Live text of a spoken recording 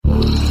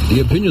The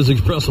opinions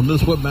expressed on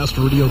this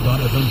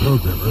WebmasterRadio.fm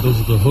program are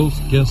those of the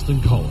host, guests,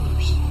 and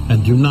callers,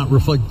 and do not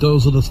reflect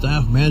those of the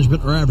staff,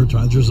 management, or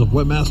advertisers of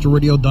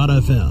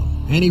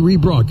WebmasterRadio.fm. Any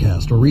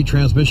rebroadcast or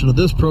retransmission of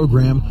this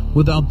program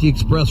without the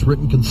express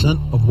written consent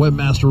of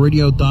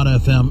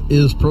WebmasterRadio.fm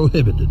is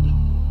prohibited.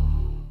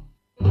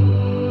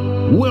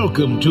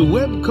 Welcome to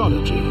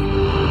Webcology.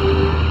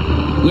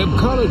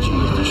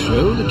 Webcology is the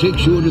show that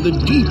takes you into the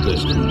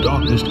deepest and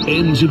darkest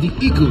ends of the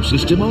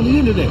ecosystem on the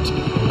internet.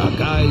 Our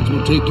guides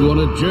will take you on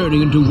a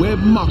journey into web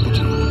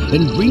marketing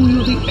and bring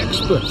you the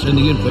experts and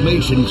the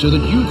information so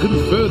that you can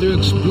further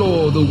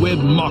explore the web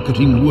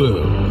marketing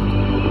world.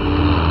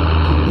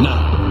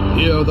 Now,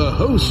 here are the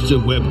hosts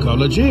of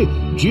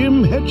Webcology,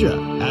 Jim Hedger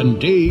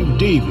and Dave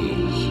Davies.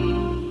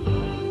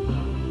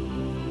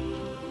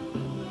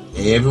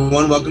 Hey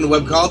everyone, welcome to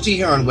Webcology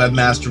here on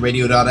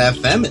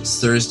WebmasterRadio.fm.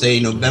 It's Thursday,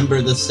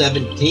 November the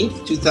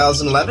 17th,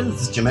 2011.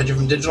 This is Jim Hedger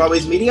from Digital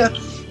Always Media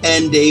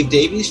and Dave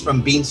Davies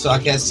from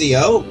Beanstalk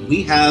SEO.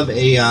 We have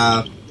we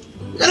got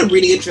a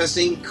really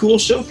interesting, cool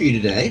show for you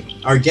today.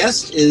 Our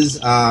guest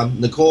is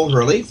Nicole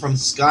Hurley from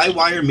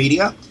Skywire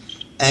Media.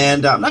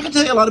 And I'm not going to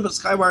tell you a lot about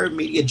Skywire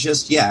Media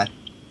just yet.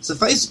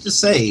 Suffice it to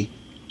say,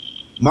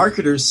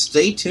 marketers,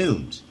 stay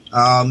tuned.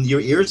 Your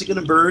ears are going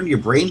to burn, your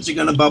brains are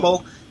going to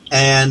bubble.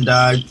 And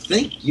I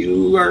think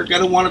you are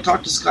going to want to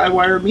talk to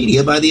Skywire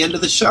Media by the end of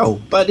the show.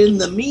 But in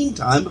the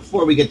meantime,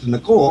 before we get to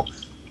Nicole,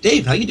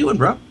 Dave, how you doing,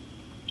 bro?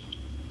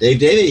 Dave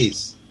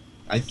Davies.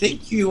 I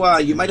think you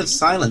might have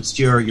silenced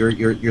your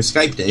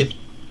Skype, Dave.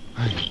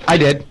 I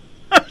did.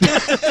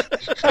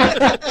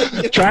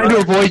 Trying to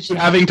avoid you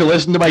having to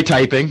listen to my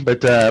typing, but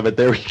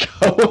there we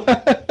go.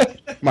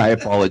 My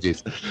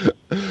apologies.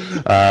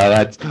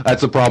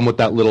 That's the problem with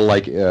that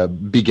little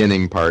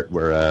beginning part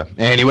where.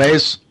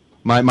 Anyways.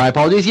 My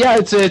apologies. Yeah,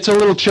 it's a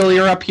little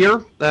chillier up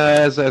here,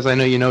 as I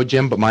know you know,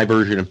 Jim, but my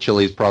version of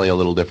chilly is probably a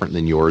little different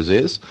than yours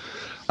is.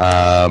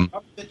 A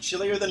bit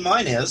chillier than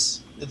mine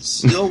is. It's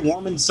still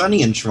warm and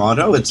sunny in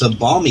Toronto. It's a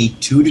balmy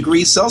 2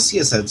 degrees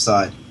Celsius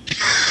outside.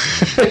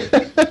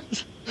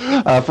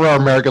 For our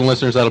American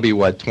listeners, that'll be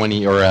what,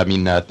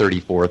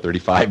 34,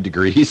 35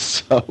 degrees.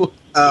 So,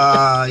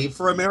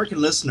 for American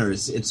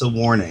listeners, it's a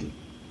warning.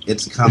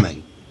 It's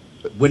coming.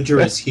 Winter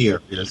is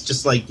here. It's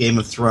just like Game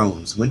of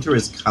Thrones. Winter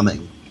is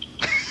coming.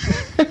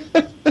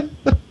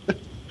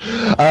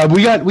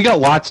 We got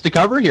lots to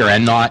cover here,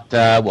 and not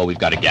we've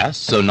got a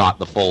guest, so not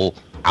the full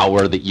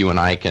hour that you and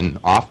I can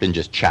often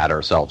just chat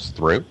ourselves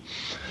through.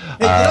 Hey,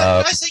 did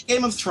I say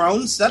Game of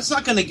Thrones? That's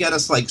not going to get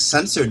us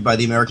censored by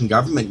the American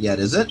government yet,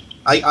 is it?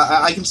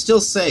 I can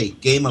still say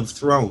Game of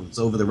Thrones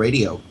over the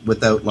radio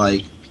without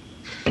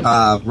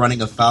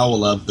running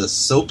afoul of the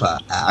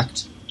SOPA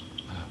Act.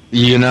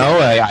 You know,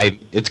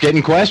 it's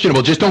getting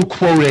questionable. Just don't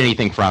quote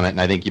anything from it,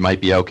 and I think you might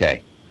be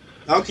okay.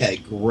 Okay,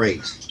 great.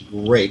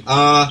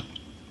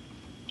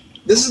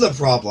 This is the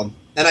problem,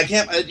 and I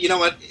can't. You know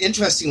what?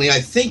 Interestingly, I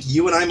think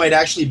you and I might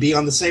actually be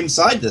on the same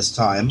side this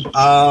time.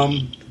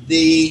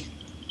 The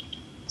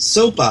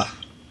SOPA,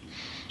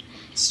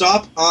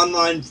 Stop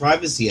Online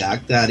Privacy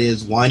Act, that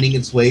is winding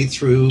its way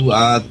through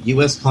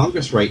U.S.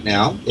 Congress right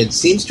now. It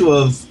seems to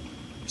have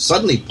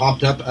suddenly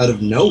popped up out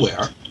of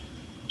nowhere,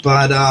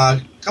 but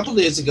a couple of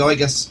days ago, I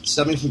guess,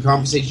 stemming from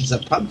conversations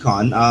at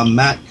PubCon,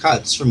 Matt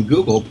Cutts from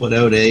Google put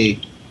out a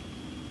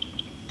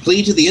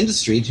plea to the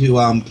industry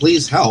to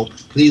please help,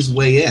 please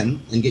weigh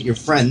in, and get your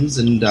friends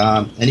and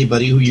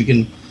anybody who you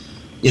can,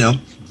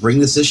 bring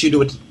this issue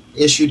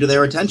to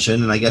their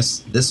attention. And I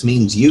guess this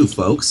means you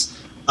folks.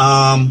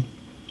 Call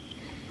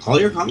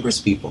your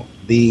congresspeople.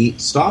 The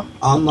Stop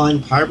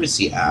Online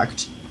Piracy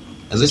Act,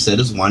 as I said,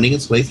 is winding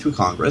its way through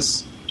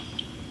Congress,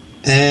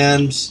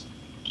 and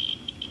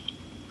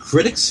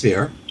critics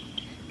fear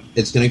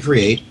it's going to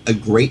create a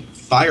great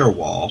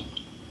firewall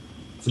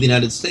for the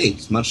United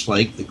States, much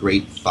like the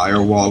Great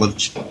Firewall of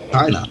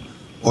China,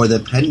 or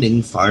the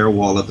pending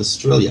Firewall of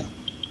Australia,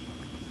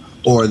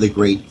 or the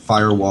Great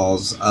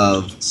Firewalls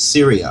of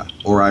Syria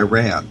or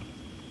Iran,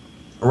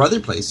 or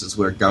other places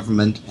where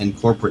government and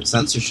corporate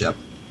censorship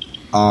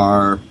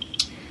are,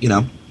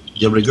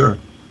 de rigueur,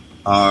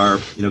 are,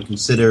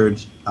 considered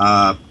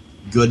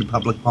good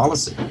public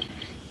policy.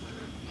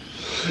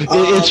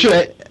 It's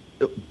true.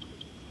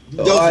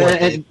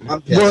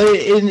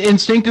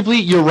 Instinctively,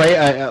 you're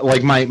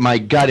right. My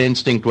gut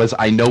instinct was,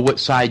 I know what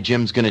side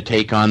Jim's going to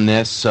take on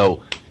this,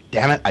 so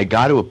damn it, I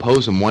got to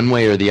oppose him one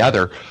way or the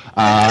other.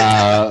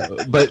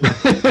 But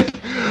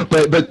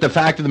the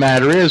fact of the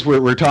matter is,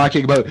 we're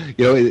talking about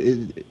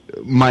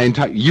my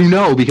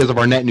entire, because of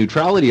our net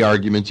neutrality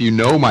arguments,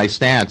 my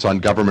stance on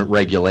government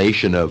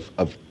regulation of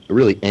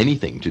really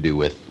anything to do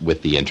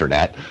with the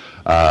internet.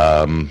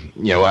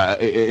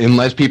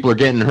 Unless people are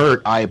getting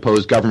hurt, I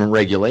oppose government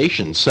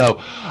regulation. So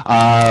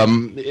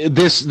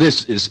this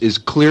is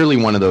clearly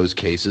one of those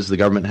cases. The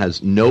government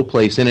has no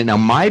place in it. Now,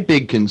 my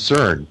big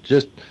concern,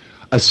 just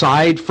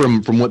aside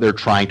from what they're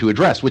trying to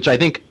address, which I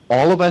think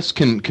all of us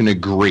can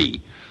agree,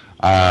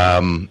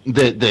 that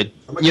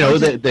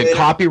the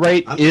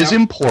copyright is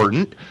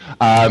important.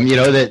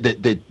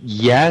 That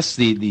yes,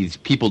 these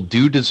people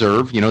do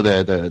deserve,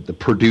 the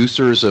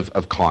producers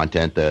of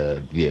content,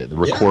 the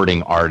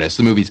recording artists,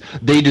 the movies,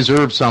 they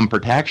deserve some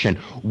protection.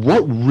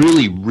 What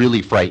really,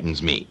 really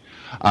frightens me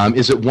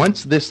is that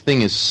once this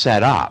thing is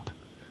set up,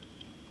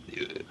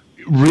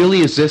 really,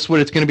 is this what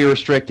it's going to be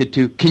restricted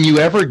to? Can you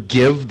ever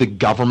give the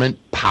government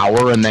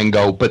power and then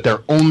go, but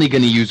they're only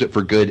going to use it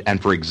for good and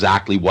for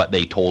exactly what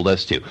they told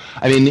us to?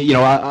 I mean,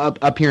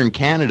 up here in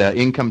Canada,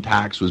 income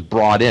tax was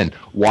brought in.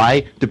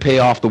 Why? To pay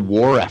off the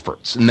war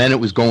efforts, and then it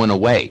was going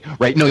away,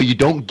 right? No, you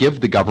don't give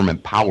the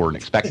government power and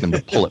expect them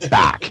to pull it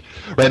back,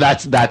 right?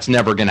 That's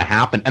never going to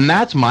happen, and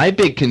that's my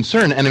big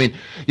concern. And I mean,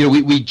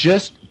 we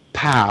just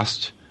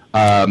passed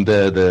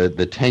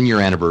the 10-year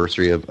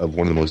anniversary of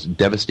one of the most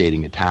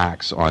devastating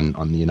attacks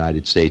on the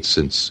United States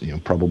since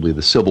probably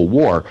the Civil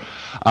War,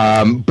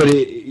 but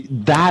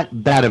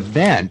that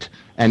event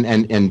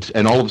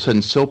and all of a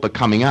sudden SOPA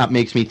coming up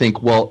makes me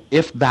think, well,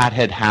 if that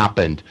had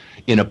happened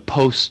in a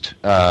post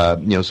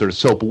sort of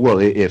SOPA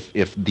world, if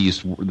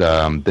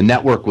the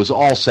network was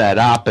all set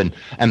up and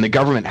the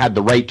government had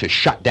the right to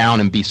shut down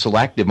and be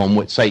selective on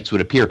what sites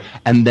would appear,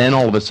 and then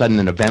all of a sudden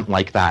an event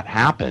like that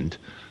happened.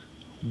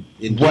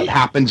 Indeed. What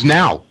happens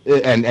now?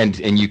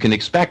 And you can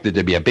expect it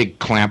to be a big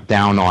clamp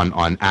down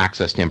on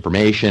access to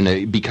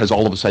information, because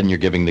all of a sudden you're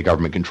giving the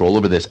government control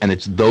over this, and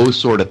it's those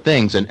sort of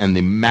things and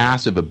the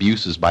massive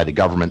abuses by the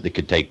government that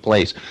could take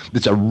place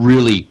that's a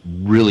really,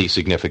 really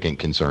significant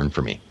concern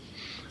for me.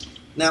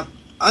 Now,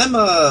 I'm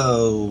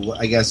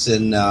I guess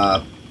in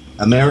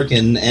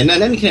American and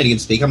any Canadian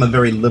speak, I'm a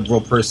very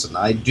liberal person.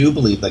 I do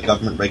believe that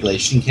government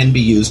regulation can be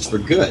used for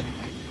good.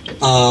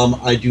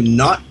 I do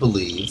not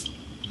believe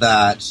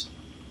that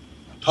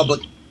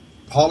public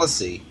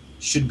policy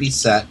should be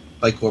set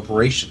by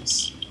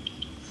corporations.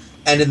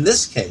 And in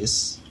this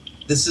case,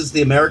 this is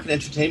the American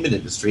entertainment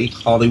industry,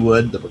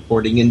 Hollywood, the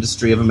recording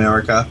industry of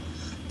America,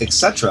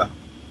 etc.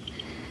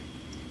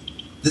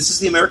 This is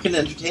the American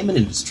entertainment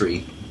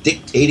industry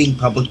dictating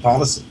public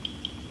policy.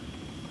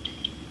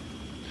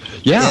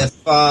 Yeah.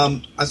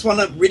 I just want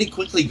to really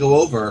quickly go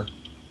over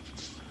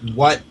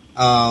what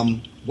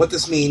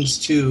this means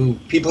to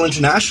people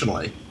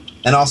internationally,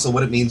 and also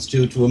what it means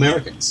to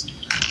Americans.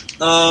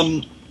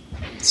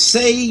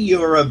 Say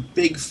you're a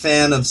big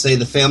fan of, say,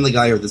 The Family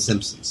Guy or The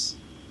Simpsons,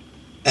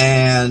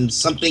 and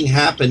something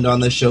happened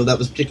on the show that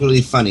was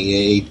particularly funny,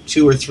 a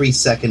 2 or 3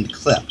 second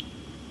clip,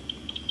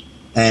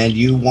 and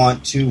you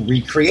want to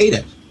recreate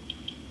it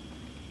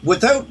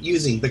without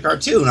using the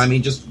cartoon. I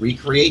mean, just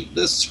recreate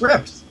the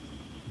script,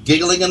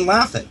 giggling and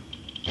laughing,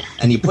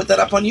 and you put that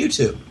up on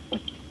YouTube.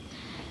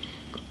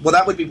 Well,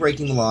 that would be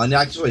breaking the law, and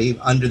actually,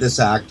 under this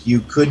act,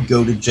 you could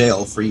go to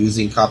jail for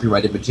using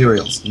copyrighted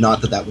materials. Not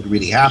that that would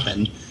really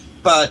happen,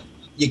 but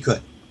you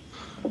could.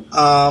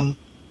 Or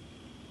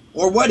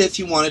what if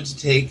you wanted to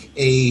take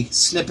a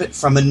snippet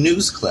from a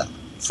news clip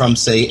from,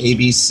 say,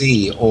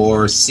 ABC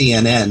or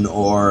CNN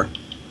or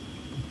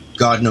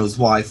God knows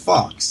why,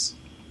 Fox,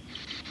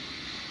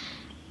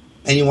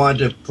 and you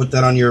wanted to put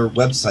that on your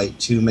website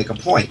to make a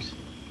point?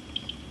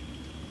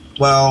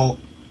 Well,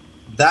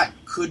 that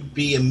could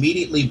be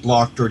immediately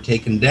blocked or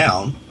taken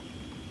down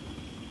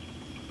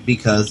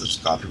because it's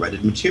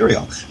copyrighted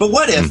material. But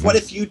what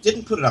if you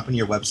didn't put it up on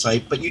your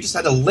website, but you just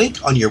had a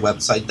link on your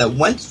website that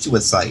went to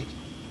a site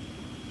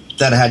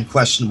that had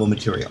questionable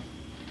material?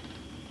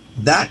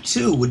 That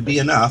too would be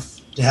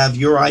enough to have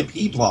your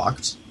IP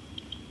blocked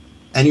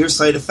and your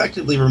site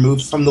effectively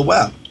removed from the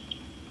web.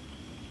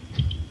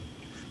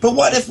 But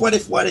what if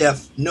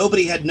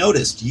nobody had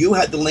noticed you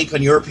had the link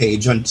on your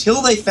page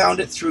until they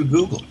found it through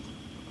Google?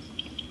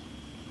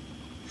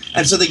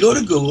 And so they go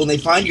to Google and they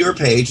find your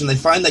page, and they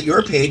find that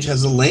your page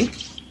has a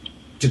link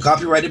to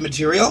copyrighted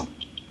material.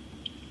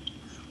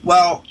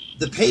 Well,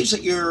 the page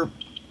that your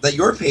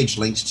page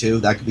links to,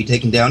 that could be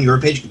taken down,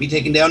 your page could be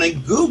taken down,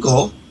 and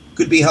Google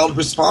could be held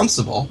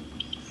responsible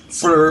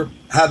for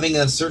having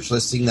a search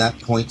listing that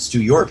points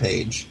to your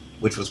page,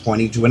 which was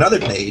pointing to another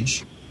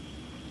page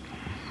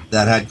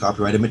that had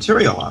copyrighted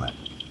material on it.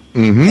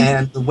 Mm-hmm.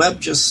 And the web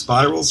just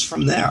spirals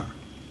from there.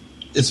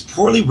 It's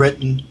poorly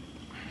written,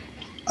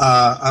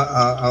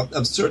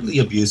 absurdly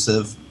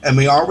abusive, and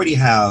we already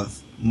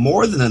have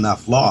more than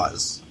enough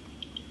laws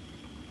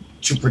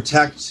to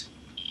protect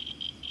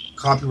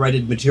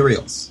copyrighted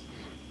materials.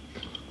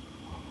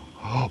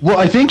 Well,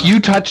 I think you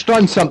touched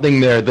on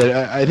something there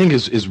that I think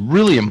is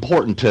really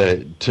important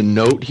to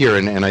note here,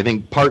 and I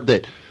think part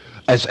that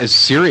as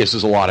serious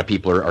as a lot of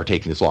people are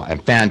taking this law,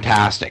 and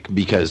fantastic,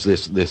 because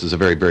this is a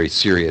very, very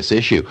serious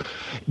issue.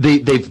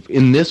 They've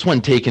in this one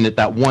taken it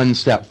that one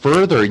step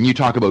further, and you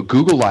talk about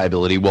Google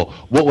liability. Well,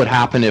 what would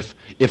happen if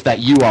that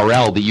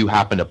URL that you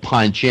happen to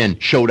punch in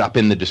showed up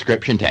in the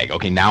description tag?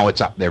 Okay, now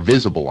it's up there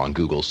visible on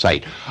Google's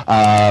site,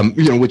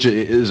 which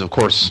is of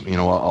course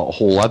a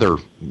whole other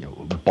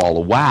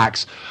ball of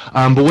wax.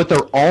 But what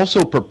they're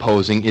also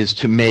proposing is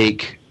to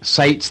make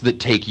sites that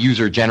take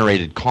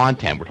user-generated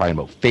content. We're talking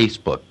about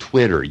Facebook,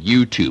 Twitter,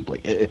 YouTube,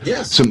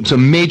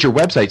 some major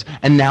websites,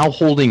 and now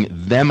holding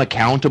them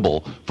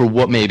accountable for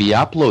what may be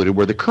uploaded,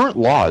 where the current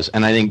laws,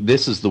 and I think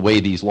this is the way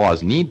these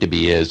laws need to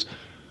be, is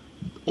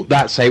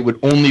that site would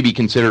only be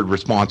considered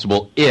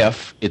responsible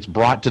if it's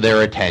brought to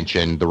their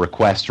attention, the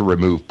request to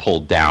remove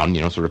pulled down,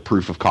 sort of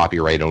proof of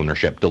copyright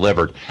ownership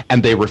delivered,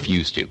 and they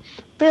refuse to.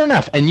 Fair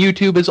enough. And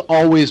YouTube has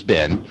always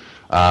been,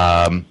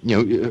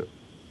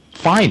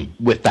 fine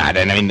with that.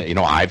 And I mean,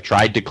 I've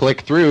tried to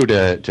click through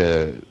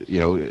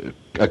to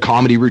a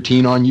comedy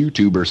routine on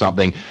YouTube or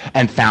something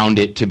and found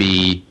it to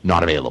be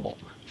not available.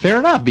 Fair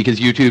enough, because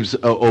YouTube's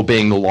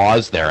obeying the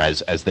laws there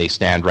as they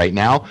stand right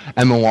now,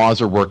 and the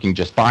laws are working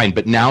just fine.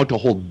 But now to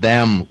hold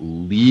them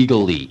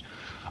legally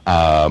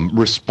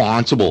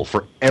responsible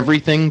for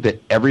everything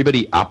that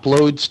everybody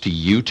uploads to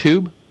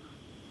YouTube,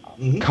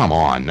 come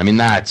on. I mean,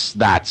 that's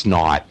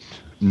not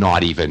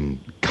even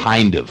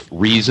kind of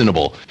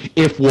reasonable.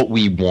 If what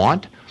we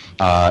want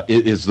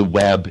is the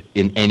web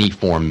in any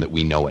form that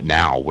we know it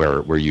now,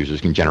 where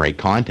users can generate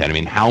content. I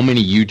mean, how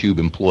many YouTube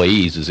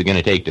employees is it going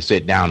to take to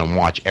sit down and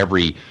watch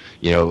every,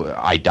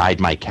 I dyed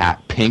my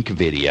cat pink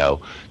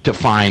video to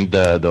find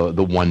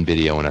the one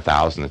video in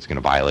 1,000 that's going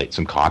to violate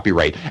some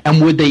copyright?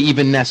 And would they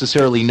even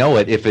necessarily know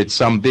it if it's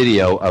some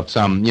video of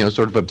some,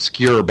 sort of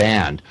obscure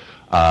band,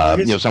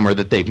 somewhere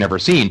that they've never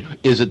seen?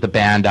 Is it the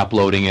band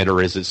uploading it,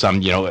 or is it some,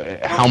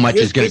 how much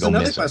is going to go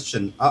missing? Here's another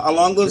question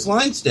along those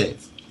lines,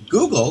 Dave.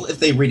 Google, if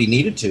they really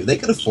needed to, they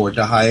could afford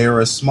to hire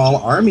a small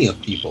army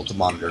of people to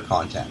monitor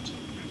content.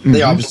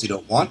 They obviously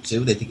don't want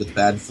to. They think it's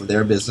bad for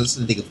their business,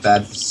 and they think it's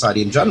bad for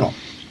society in general.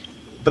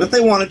 But if they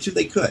wanted to,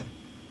 they could.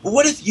 But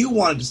what if you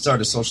wanted to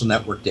start a social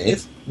network,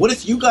 Dave? What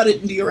if you got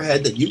it into your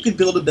head that you could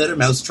build a better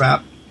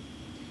mousetrap,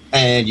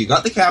 and you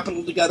got the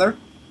capital together,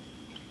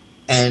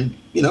 and,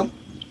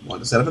 wanted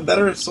to set up a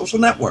better social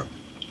network?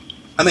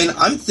 I mean,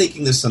 I'm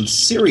thinking there's some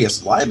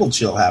serious libel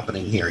chill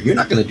happening here. You're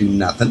not going to do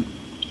nothing.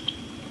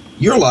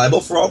 You're liable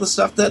for all the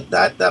stuff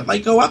that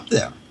might go up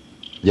there.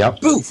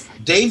 Yep. Boof.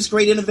 Dave's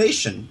great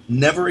innovation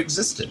never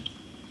existed.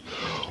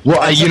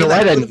 Well, you know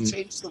what? That would have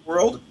changed the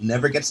world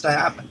never gets to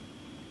happen.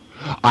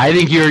 I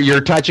think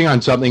you're touching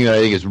on something that I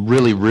think is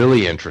really,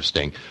 really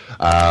interesting,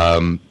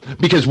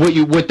 because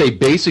what they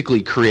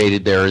basically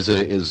created there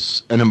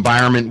is an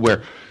environment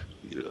where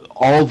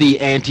all the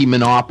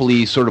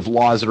anti-monopoly sort of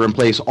laws that are in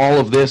place, all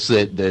of this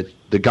that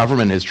the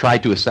government has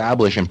tried to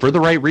establish, and for the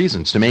right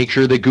reasons, to make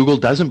sure that Google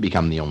doesn't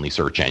become the only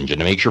search engine,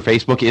 to make sure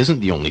Facebook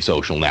isn't the only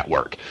social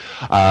network.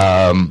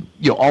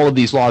 All of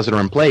these laws that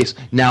are in place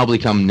now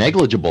become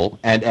negligible,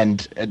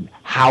 and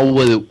how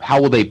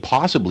will they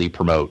possibly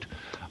promote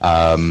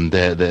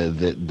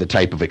the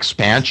type of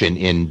expansion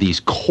in these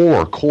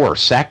core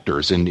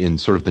sectors in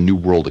sort of the new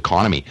world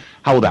economy?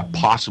 How will that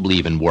possibly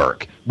even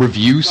work?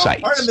 Review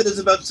sites. Part of it is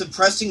about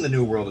suppressing the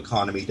new world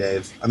economy,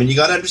 Dave. I mean, you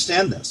got to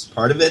understand this.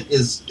 Part of it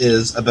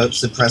is about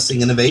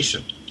suppressing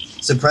innovation,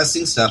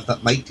 suppressing stuff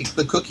that might take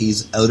the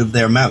cookies out of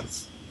their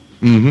mouth.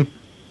 Mm-hmm.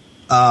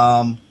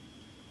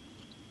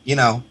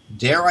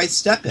 Dare I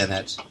step in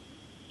it?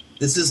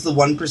 This is the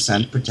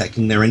 1%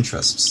 protecting their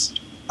interests.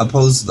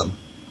 Oppose them.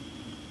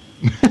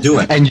 Do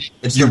it. And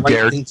it's you the right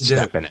dare thing to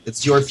step do. in it.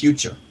 It's your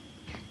future.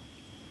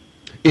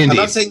 Indeed. I'm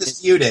not saying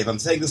this to you, Dave. I'm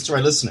saying this to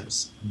our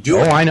listeners. Do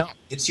it. I know.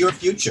 It's your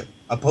future.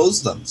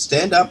 Oppose them.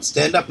 Stand up.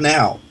 Stand up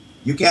now.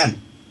 You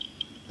can.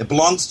 It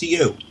belongs to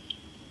you.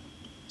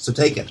 So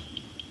take it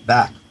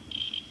back.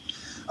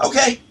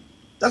 Okay,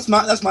 that's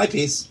my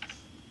piece.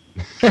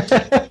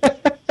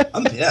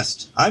 I'm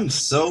pissed. I'm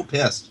so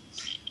pissed.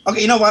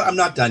 Okay, you know what? I'm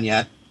not done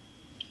yet.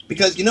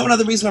 Because you know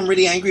another reason I'm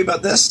really angry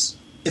about this?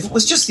 If it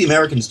was just the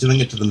Americans doing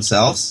it to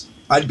themselves,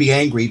 I'd be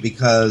angry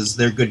because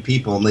they're good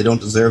people and they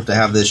don't deserve to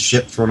have this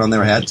shit thrown on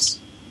their heads.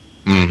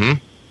 Mm-hmm.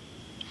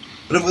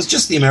 But if it was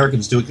just the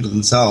Americans doing it to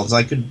themselves,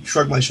 I could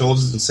shrug my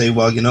shoulders and say,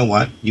 well, you know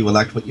what? You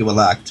elect what you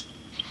elect.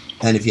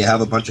 And if you have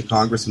a bunch of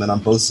congressmen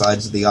on both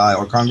sides of the aisle,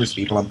 or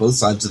congresspeople on both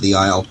sides of the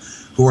aisle,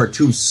 who are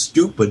too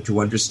stupid to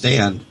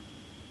understand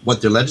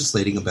what they're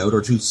legislating about,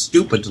 or too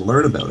stupid to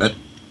learn about it,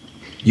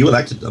 you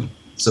elected them.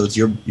 So it's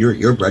your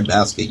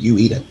breadbasket. You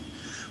eat it.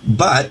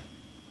 But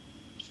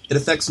it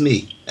affects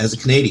me as a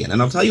Canadian,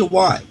 and I'll tell you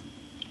why.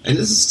 And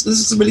this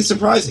is really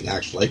surprising,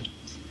 actually.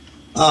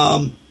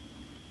 You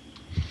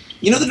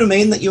know the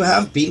domain that you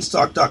have,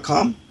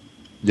 beanstalk.com?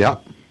 Yeah.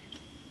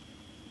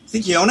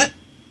 Think you own it?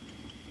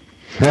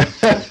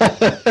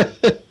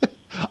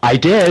 I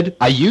did.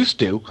 I used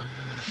to.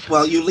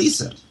 Well, you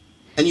lease it.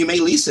 And you may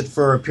lease it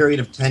for a period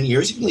of 10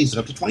 years. You can lease it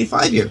up to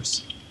 25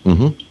 years.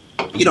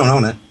 Mm-hmm. You don't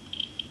own it.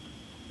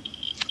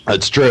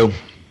 That's true.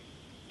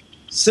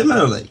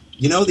 Similarly,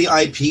 you know the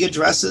IP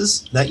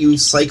addresses that you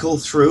cycle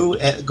through,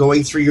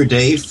 going through your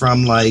day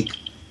from, like,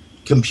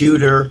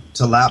 computer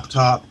to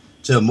laptop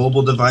to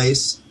mobile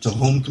device to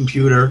home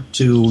computer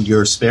to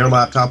your spare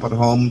laptop at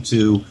home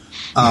to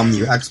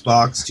your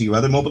Xbox to your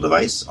other mobile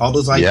device? All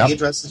those IP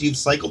addresses you've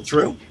cycled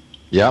through?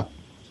 Yep.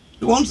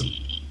 Who owns them?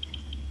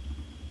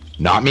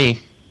 Not me.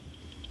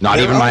 Not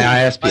They're even my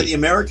owned ISP. by the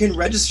American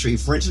Registry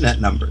for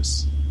Internet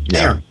Numbers.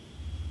 Yeah.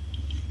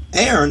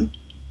 AIRN,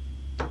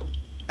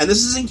 and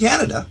this is in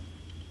Canada,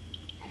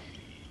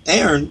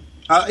 AIRN,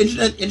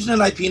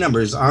 Internet IP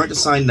numbers aren't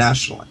assigned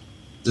nationally.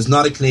 There's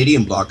not a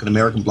Canadian block, an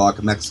American block,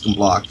 a Mexican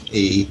block,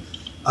 a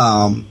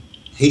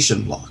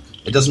Haitian block.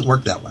 It doesn't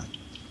work that way.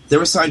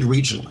 They're assigned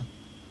regionally.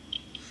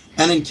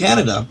 And in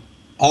Canada,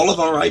 all of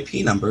our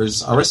IP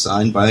numbers are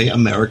assigned by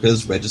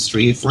America's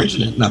Registry for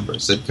Internet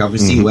Numbers. It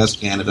covers the U.S.,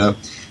 Canada,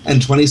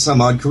 and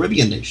 20-some-odd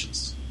Caribbean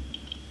nations.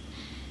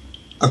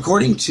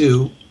 According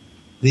to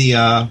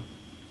the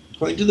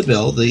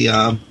bill,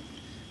 the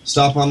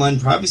Stop Online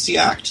Privacy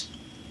Act,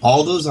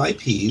 all those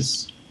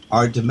IPs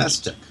are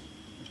domestic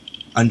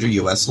under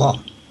U.S.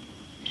 law.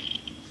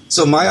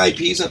 So my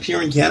IPs up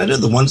here in Canada,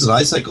 the ones that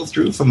I cycle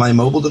through from my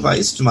mobile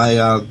device to my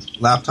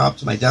laptop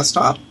to my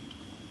desktop,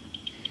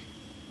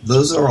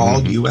 those are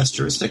all U.S.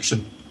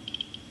 jurisdiction.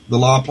 The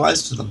law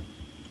applies to them.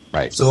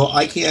 Right. So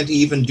I can't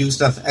even do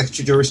stuff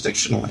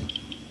extra-jurisdictionally.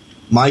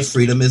 My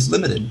freedom is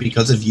limited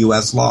because of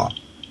U.S. law.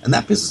 And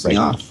that pisses me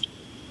off.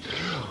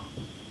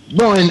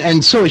 Well,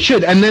 and so it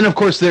should. And then, of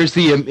course, there's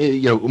the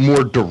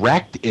more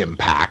direct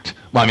impact.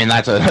 Well, I mean,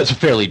 that's a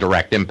fairly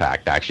direct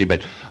impact, actually.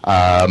 But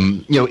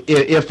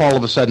if all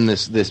of a sudden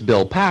this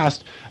bill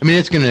passed, I mean,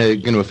 it's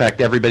going to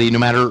affect everybody, no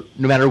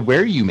matter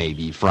where you may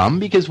be from.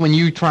 Because when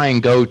you try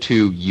and go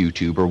to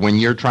YouTube or when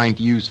you're trying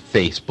to use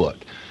Facebook,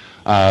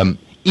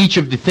 each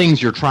of the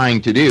things you're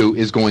trying to do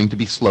is going to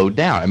be slowed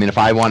down. I mean, if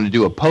I want to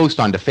do a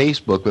post onto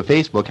Facebook, but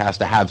Facebook has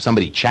to have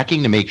somebody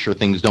checking to make sure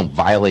things don't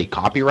violate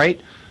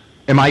copyright.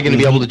 Am I going to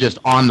be able to just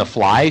on the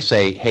fly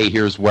say, hey,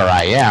 here's where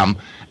I am,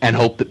 and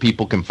hope that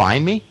people can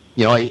find me?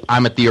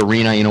 I'm at the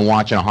arena,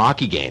 watching a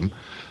hockey game.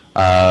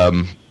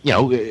 I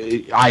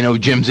know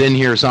Jim's in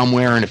here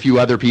somewhere and a few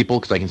other people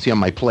because I can see on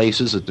my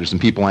places that there's some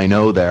people I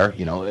know there.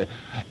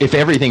 If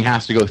everything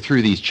has to go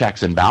through these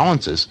checks and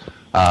balances,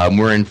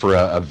 we're in for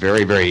a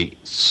very, very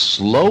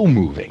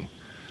slow-moving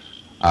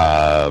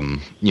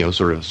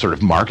sort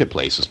of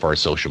marketplace as far as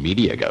social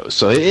media goes.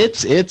 So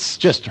it's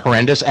just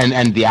horrendous,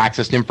 and the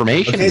access to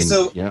information. Okay,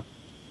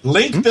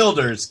 link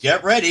builders,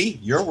 get ready.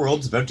 Your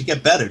world's about to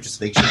get better.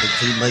 Just make sure the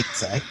clean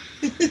links,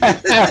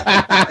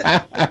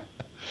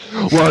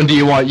 Well,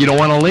 you don't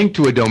want to link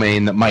to a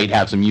domain that might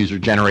have some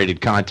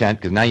user-generated content,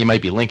 because now you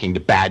might be linking to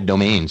bad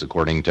domains,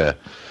 according to.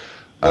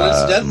 Well,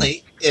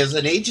 incidentally, as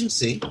an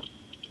agency,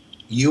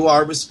 you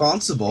are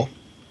responsible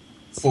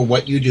for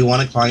what you do on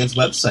a client's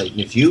website.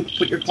 And if you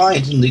put your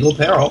client in legal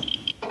peril,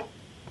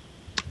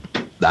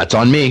 that's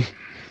on me.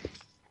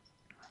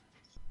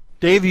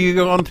 Dave, you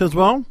go on to as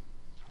well?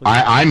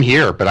 I'm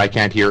here, but I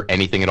can't hear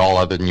anything at all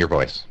other than your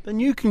voice. Then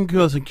you can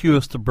cue us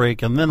to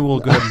break, and then we'll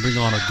go ahead and bring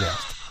on a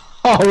guest.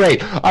 All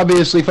right.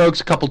 Obviously, folks,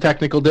 a couple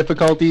technical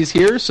difficulties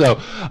here. So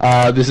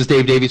this is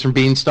Dave Davies from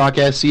Beanstalk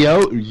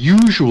SEO,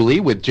 usually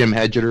with Jim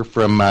Hedgeter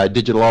from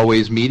Digital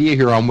Always Media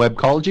here on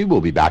Webcology.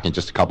 We'll be back in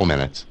just a couple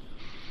minutes.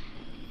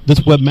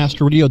 This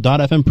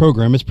WebmasterRadio.fm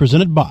program is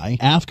presented by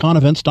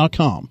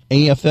AFCONEvents.com,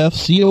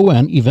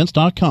 AFFCON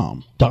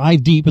events.com.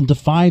 Dive deep into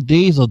 5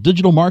 days of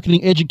digital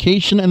marketing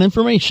education and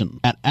information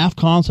at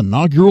AFCON's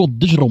inaugural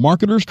Digital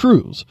Marketers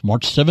Cruise,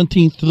 March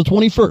 17th to the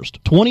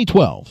 21st,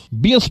 2012.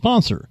 Be a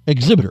sponsor,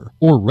 exhibitor,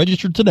 or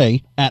register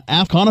today at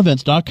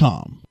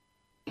AFCONEvents.com.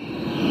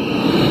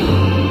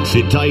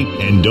 Sit tight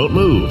and don't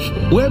move.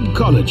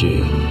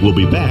 Webcology. We'll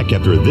be back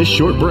after this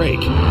short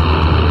break.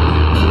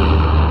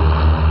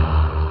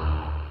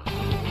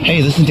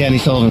 Hey, this is Danny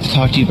Sullivan to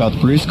talk to you about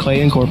Bruce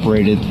Clay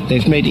Incorporated.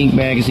 They've made Inc.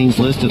 Magazine's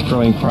list of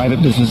growing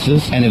private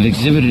businesses and have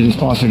exhibited and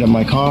sponsored at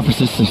my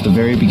conferences since the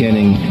very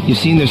beginning. You've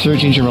seen their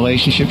search engine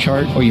relationship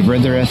chart, or you've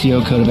read their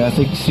SEO code of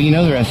ethics, so you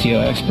know they're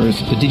SEO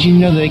experts. But did you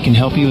know they can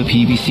help you with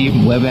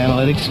PPC, web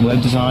analytics,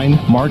 web design,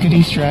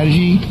 marketing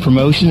strategy,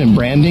 promotion, and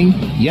branding?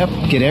 Yep,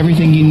 get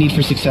everything you need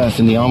for success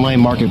in the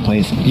online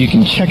marketplace. You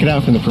can check it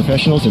out from the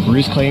professionals at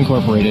Bruce Clay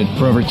Incorporated.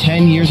 For over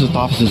 10 years with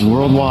offices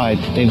worldwide,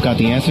 they've got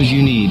the answers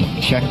you need.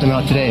 Check them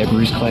out today at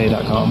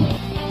bruceclay.com.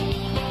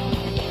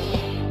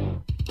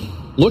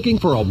 Looking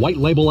for a white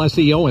label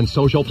SEO and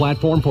social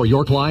platform for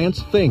your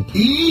clients? Think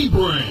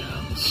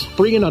eBrands.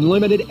 Free and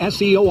unlimited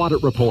SEO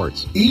audit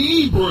reports.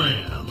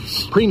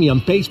 eBrands. Premium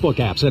Facebook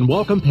apps and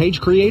welcome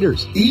page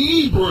creators.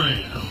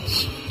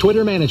 eBrands.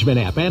 Twitter management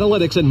app,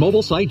 analytics, and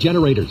mobile site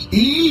generators.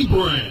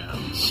 eBrands.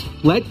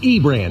 Let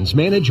eBrands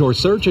manage your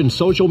search and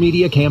social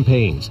media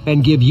campaigns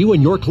and give you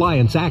and your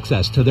clients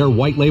access to their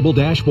white label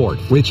dashboard,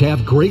 which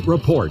have great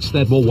reports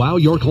that will wow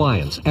your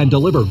clients and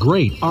deliver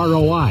great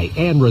ROI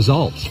and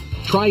results.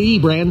 Try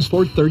eBrands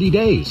for 30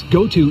 days.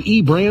 Go to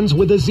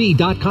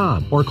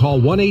eBrandsWithAZ.com or call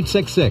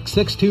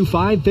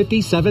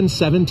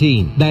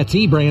 1-866-625-5717. That's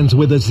eBrands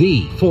with a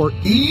Z for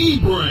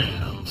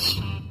eBrands.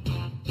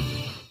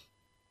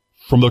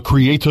 From the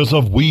creators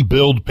of We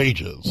Build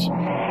Pages,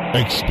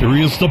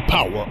 experience the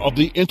power of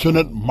the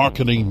Internet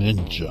Marketing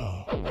Ninja.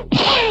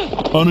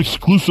 An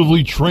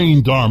exclusively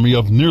trained army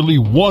of nearly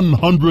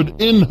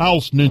 100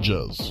 in-house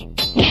ninjas.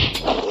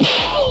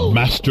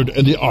 Mastered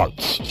in the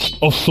arts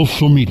of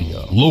social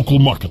media, local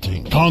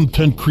marketing,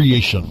 content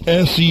creation,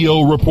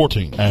 SEO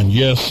reporting, and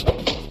yes,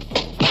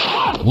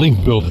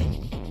 Link building.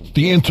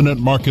 The Internet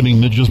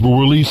Marketing Ninjas will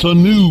release a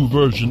new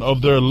version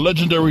of their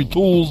legendary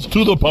tools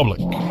to the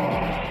public.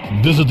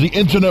 Visit the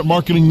Internet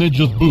Marketing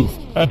Ninjas booth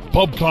at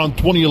PubCon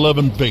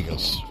 2011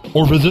 Vegas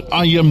or visit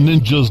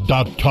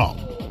imninjas.com.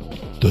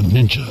 The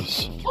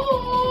ninjas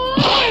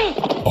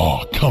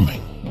are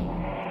coming.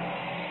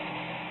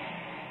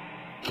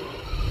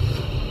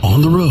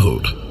 On the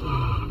road.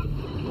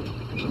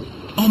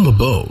 On the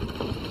boat.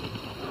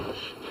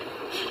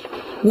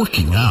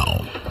 Working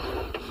out.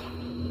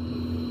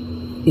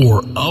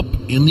 Or up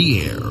in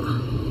the air.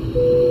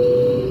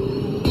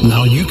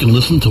 Now you can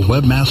listen to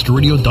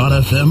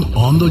webmasterradio.fm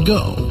on the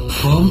go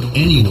from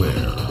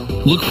anywhere.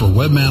 Look for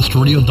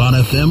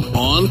webmasterradio.fm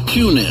on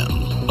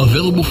TuneIn.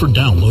 Available for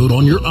download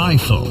on your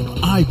iPhone,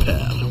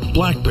 iPad,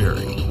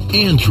 BlackBerry,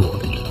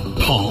 Android,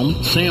 Palm,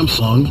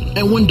 Samsung,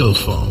 and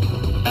Windows Phone,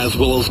 as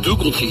well as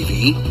Google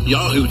TV,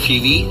 Yahoo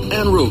TV,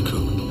 and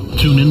Roku.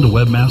 Tune in to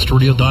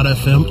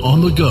webmasterradio.fm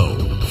on the go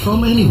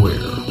from anywhere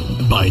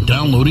by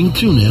downloading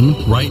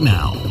TuneIn right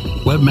now.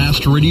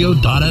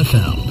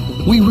 webmasterradio.fm.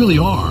 We really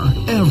are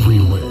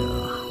everywhere.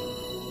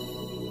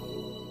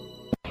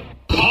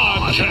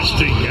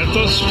 Podcasting at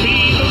the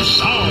speed of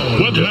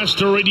sound.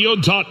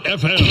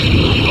 Webmasterradio.fm,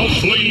 the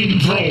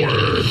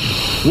flamethrower.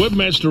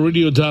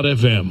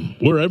 Webmasterradio.fm,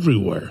 we're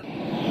everywhere.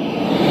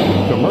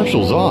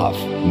 Commercials off.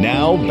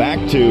 Now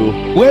back to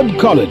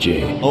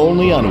Webcology,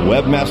 only on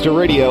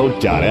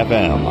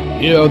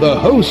Webmasterradio.fm. Here are the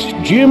hosts,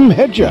 Jim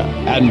Hedger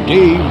and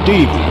Dave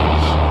Davies.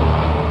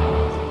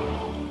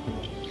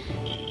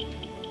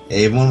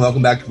 Hey everyone,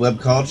 welcome back to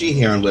Webcology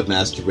here on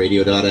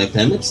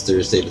WebmasterRadio.fm. It's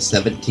Thursday the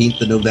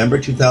 17th of November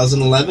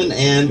 2011,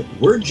 and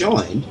we're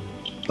joined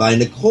by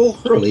Nicole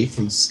Hurley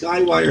from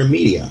Skywire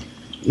Media.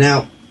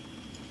 Now,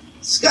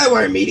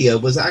 Skywire Media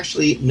was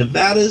actually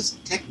Nevada's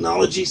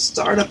Technology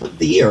Startup of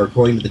the Year,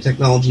 according to the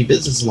Technology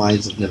Business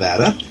Alliance of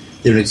Nevada.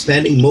 They're an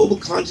expanding mobile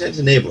content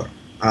enabler.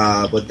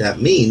 What that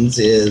means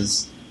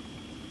is,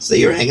 say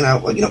you're hanging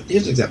out, well,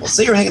 here's an example.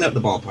 Say you're hanging out in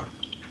the ballpark,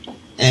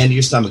 and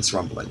your stomach's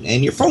rumbling,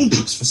 and your phone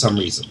beeps for some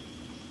reason.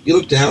 You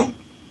look down,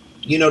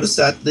 you notice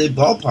that the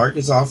ballpark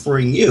is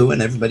offering you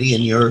and everybody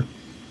in your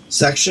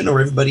section or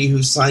everybody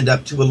who's signed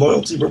up to a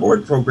loyalty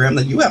reward program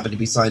that you happen to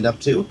be signed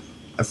up to,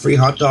 a free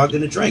hot dog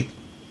and a drink.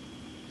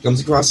 It comes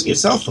across on your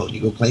cell phone.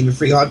 You go claim your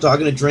free hot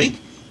dog and a drink,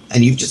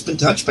 and you've just been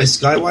touched by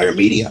Skywire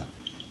Media.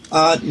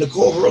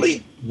 Nicole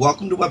Hurley,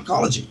 welcome to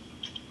Webcology.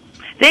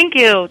 Thank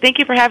you. Thank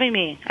you for having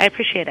me. I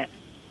appreciate it.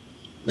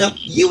 Now,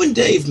 you and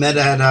Dave met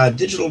at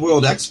Digital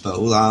World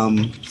Expo,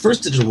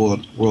 first Digital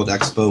World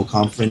Expo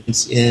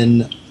conference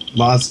in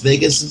Las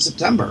Vegas in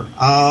September.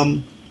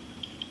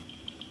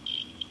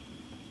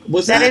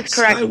 Was that is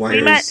correct.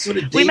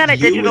 We met at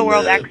Digital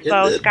World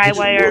Expo.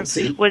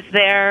 Skywire was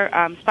there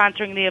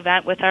sponsoring the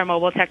event with our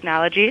mobile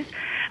technologies,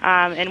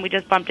 and we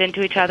just bumped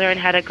into each other and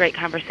had a great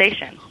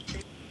conversation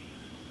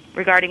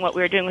regarding what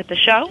we were doing with the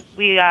show.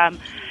 We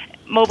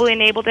mobily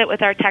enabled it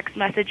with our text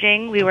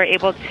messaging. We were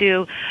able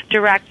to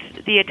direct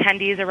the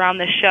attendees around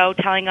the show,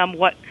 telling them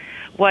what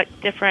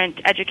different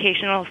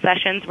educational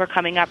sessions were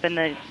coming up in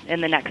the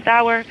next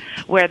hour,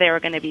 where they were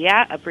going to be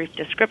at, a brief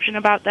description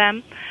about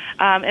them.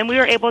 And we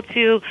were able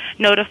to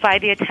notify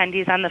the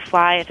attendees on the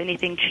fly if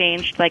anything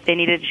changed, like they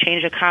needed to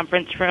change a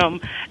conference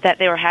room that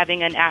they were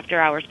having an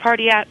after-hours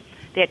party at.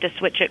 They had to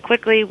switch it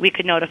quickly. We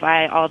could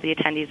notify all the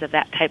attendees of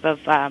that type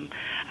of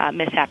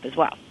mishap as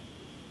well.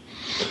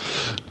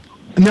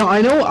 No,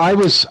 I know I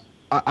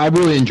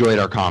really enjoyed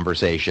our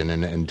conversation,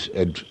 and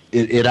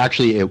it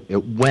actually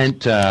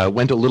went a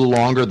little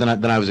longer than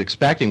I was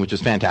expecting, which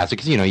is fantastic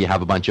because you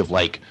have a bunch of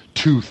like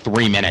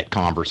 2-3 minute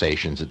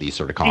conversations at these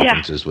sort of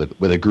conferences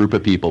with a group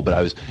of people. But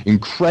I was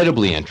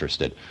incredibly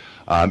interested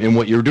in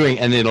what you're doing,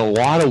 and in a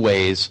lot of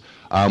ways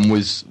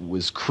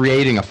was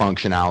creating a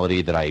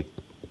functionality that I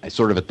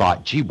sort of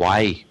thought, gee,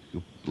 why?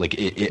 Like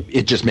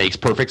it just makes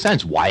perfect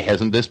sense. Why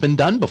hasn't this been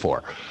done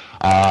before?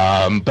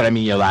 But I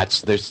mean,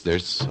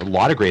 there's a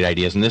lot of great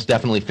ideas, and this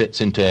definitely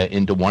fits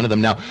into one of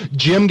them. Now,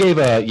 Jim gave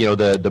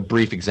the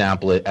brief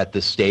example at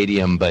the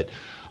stadium, but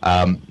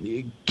can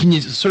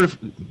you sort of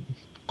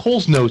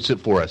Cole's notes it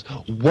for us?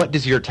 What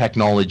does your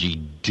technology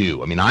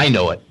do? I mean, I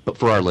know it, but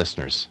for our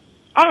listeners.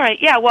 All right.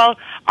 Yeah. Well,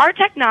 our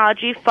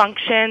technology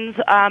functions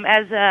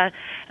as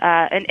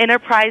an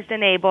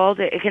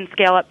enterprise-enabled. It can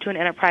scale up to an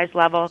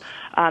enterprise-level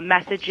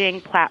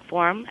messaging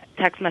platform,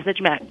 text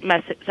messaging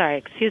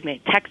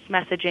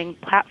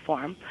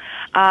platform.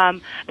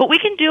 But we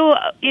can do,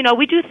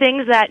 we do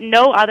things that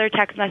no other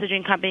text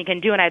messaging company can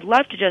do, and I'd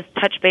love to just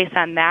touch base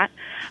on that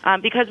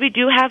because we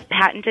do have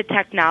patented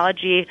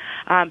technology,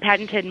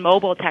 patented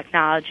mobile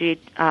technology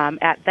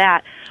at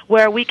that,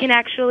 where we can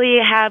actually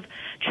have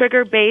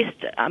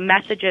trigger-based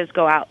messages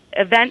go out.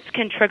 Events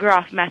can trigger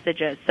off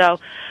messages. So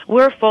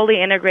we're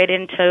fully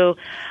integrated into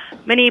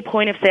many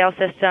point-of-sale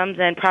systems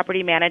and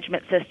property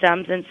management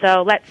systems. And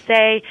so let's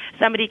say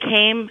somebody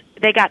came,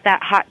 they got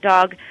that hot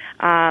dog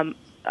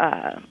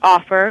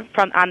offer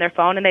on their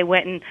phone, and they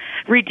went and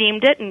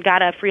redeemed it and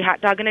got a free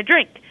hot dog and a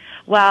drink.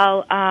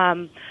 Well,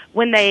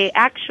 when they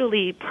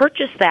actually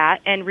purchase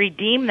that and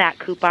redeem that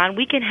coupon,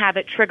 we can have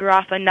it trigger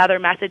off another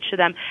message to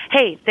them.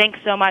 Hey, thanks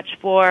so much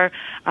for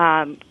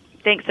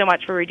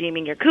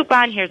redeeming your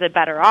coupon. Here's a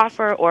better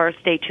offer, or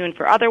stay tuned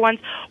for other ones,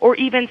 or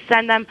even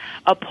send them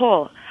a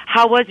poll.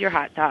 How was your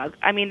hot dog?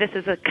 I mean, this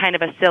is a kind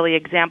of a silly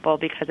example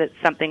because it's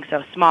something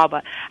so small,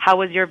 but how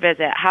was your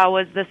visit? How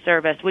was the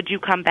service? Would you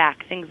come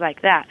back? Things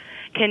like that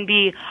can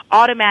be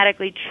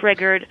automatically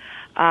triggered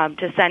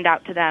to send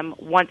out to them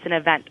once an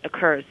event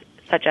occurs,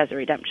 such as a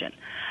redemption.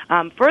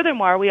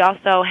 Furthermore, we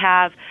also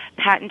have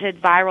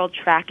patented viral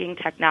tracking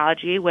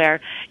technology where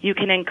you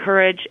can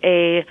encourage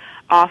a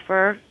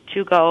offer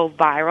to go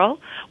viral,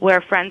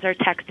 where friends are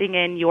texting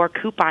in your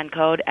coupon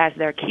code as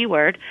their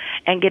keyword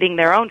and getting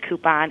their own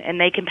coupon, and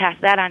they can pass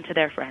that on to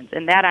their friends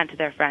and that on to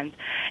their friends.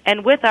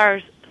 And with our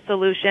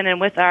solution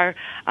and with our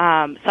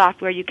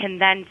software, you can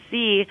then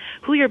see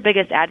who your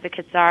biggest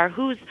advocates are,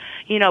 who's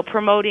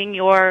promoting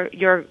your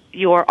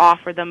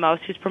offer the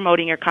most, who's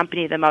promoting your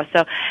company the most.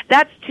 So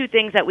that's two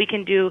things that we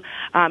can do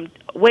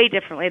way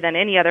differently than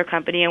any other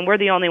company, and we're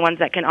the only ones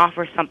that can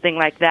offer something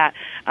like that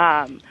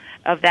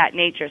of that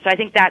nature. So I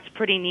think that's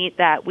pretty neat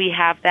that we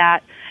have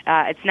that.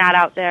 It's not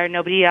out there.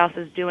 Nobody else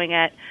is doing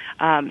it.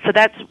 So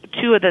that's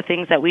two of the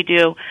things that we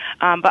do.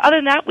 But other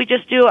than that, we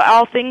just do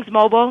all things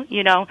mobile,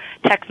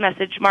 text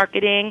message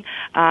marketing,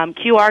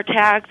 QR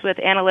tags with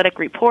analytic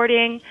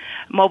reporting,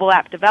 mobile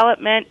app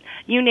development,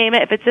 you name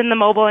it. If it's in the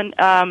mobile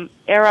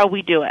era,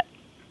 we do it.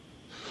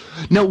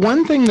 Now,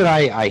 one thing that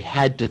I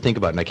had to think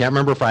about, and I can't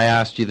remember if I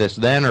asked you this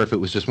then or if it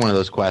was just one of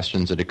those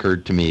questions that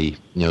occurred to me,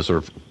 sort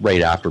of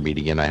right after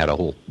meeting, and I had a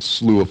whole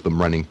slew of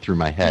them running through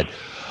my head,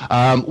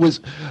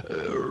 was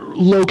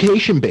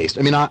location-based.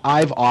 I mean,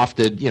 I've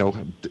opted,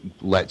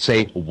 let's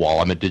say, while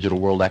I'm at Digital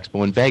World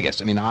Expo in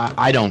Vegas. I mean,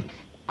 I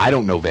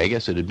don't know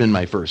Vegas. It had been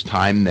my first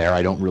time there.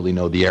 I don't really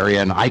know the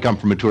area, and I come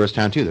from a tourist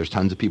town, too. There's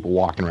tons of people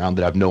walking around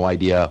that have no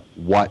idea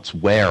what's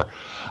where.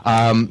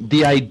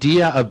 The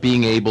idea of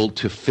being able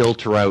to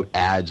filter out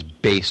ads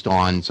based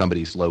on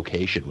somebody's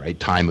location, right,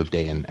 time of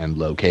day and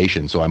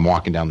location. So I'm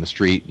walking down the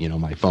street,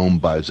 my phone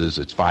buzzes,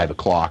 it's 5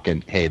 o'clock,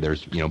 and hey,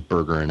 there's,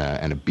 burger and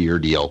a beer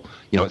deal,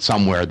 it's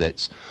somewhere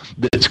that's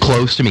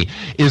close to me.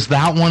 Is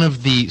that one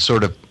of the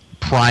sort of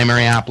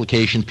primary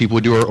applications people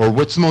would do, or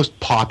what's the most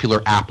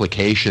popular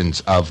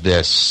applications of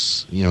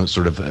this,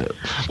 sort of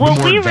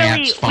more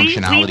advanced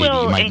functionality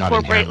that you might not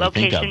inherently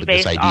think of, but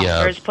this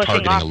idea of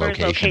targeting a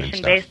location and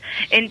stuff?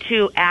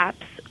 Into apps.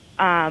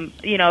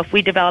 If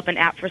we develop an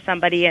app for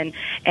somebody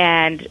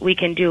and we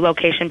can do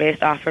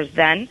location-based offers,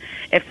 then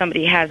if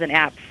somebody has an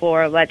app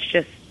for, let's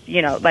just,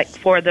 like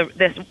for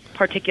this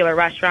particular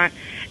restaurant,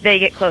 they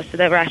get close to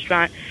the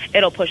restaurant,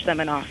 it'll push them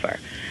an offer.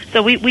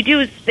 So we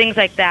do things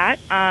like that.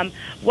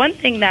 One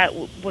thing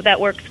that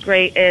works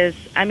great is,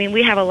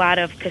 we have a lot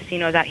of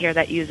casinos out here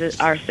that use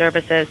our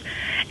services,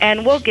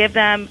 and we'll give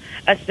them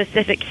a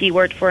specific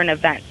keyword for an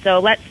event. So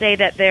let's say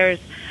that there's,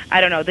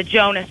 the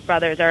Jonas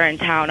Brothers are in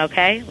town,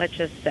 okay? Let's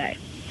just say.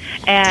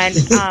 And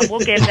we'll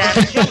give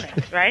them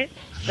Jonas, right?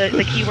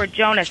 The keyword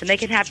Jonas, and they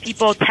can have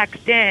people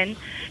text in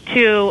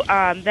to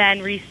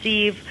then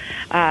receive,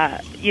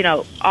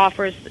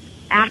 offers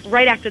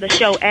right after the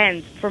show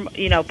ends, from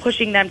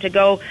pushing them to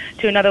go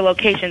to another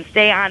location,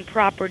 stay on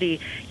property,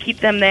 keep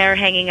them there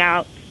hanging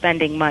out,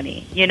 spending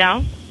money,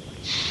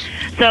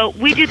 So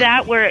we do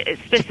that where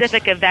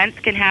specific events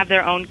can have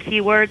their own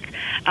keywords,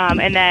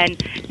 and then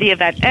the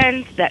event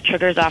ends, that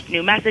triggers off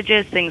new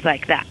messages, things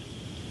like that.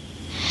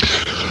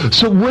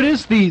 So what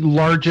is the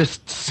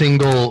largest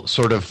single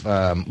sort of,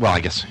 I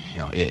guess,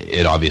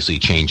 it obviously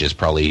changes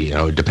probably,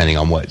 depending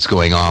on what's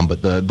going on,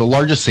 but the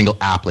largest single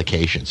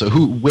application. So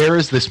where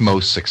is this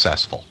most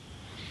successful?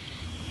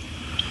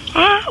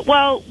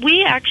 Well,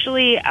 we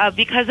actually,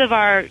 because of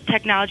our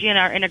technology and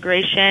our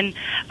integration,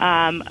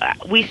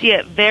 we see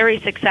it very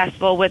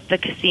successful with the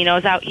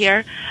casinos out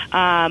here.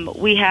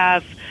 We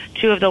have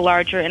two of the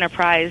larger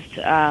enterprise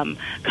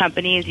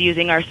companies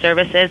using our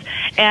services.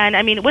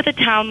 And, with a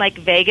town like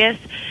Vegas,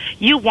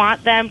 you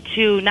want them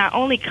to not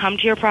only come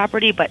to your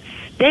property, but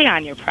stay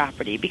on your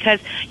property, because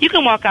you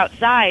can walk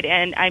outside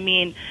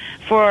and,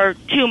 for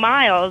 2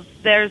 miles,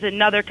 there's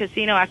another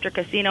casino after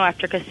casino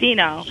after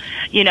casino,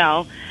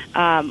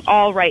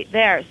 all right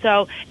there.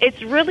 So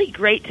it's really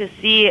great to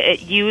see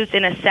it used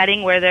in a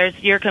setting where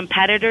your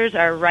competitors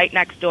are right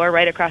next door,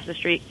 right across the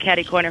street,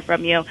 catty corner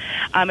from you.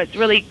 It's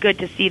really good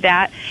to see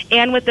that.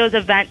 And with those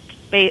those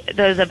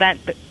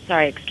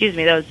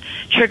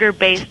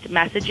trigger-based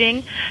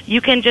messaging,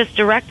 you can just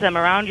direct them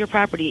around your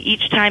property.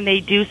 Each time they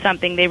do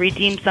something, they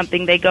redeem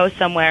something, they go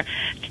somewhere,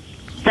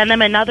 send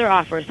them another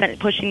offer,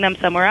 pushing them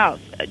somewhere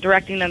else,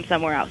 directing them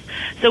somewhere else.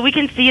 So we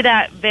can see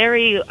that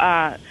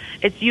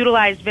it's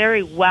utilized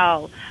very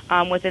well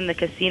within the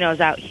casinos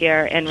out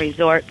here and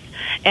resorts.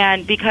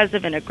 And because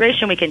of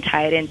integration, we can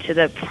tie it into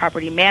the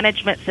property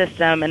management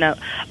system and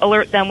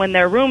alert them when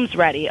their room's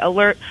ready,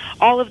 alert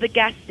all of the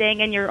guests staying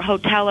in your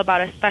hotel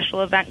about a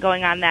special event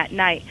going on that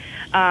night.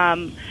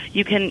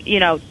 you can,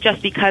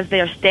 just because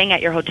they're staying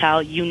at your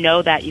hotel,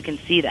 that you can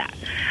see that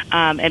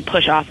and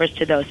push offers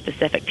to those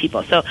specific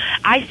people. So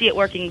I see it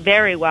working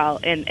very well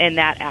in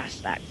that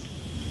aspect.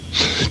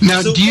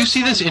 Now, do you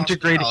see this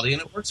integrated?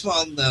 And it works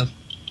well in the.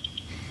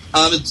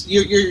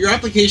 Your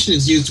application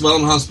is used well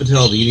in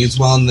hospitality and used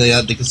well in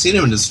the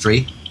casino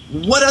industry.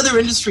 What other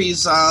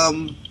industries is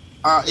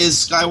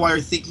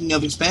Skywire thinking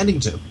of expanding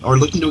to or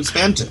looking to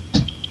expand to?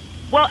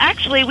 Well,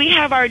 actually, we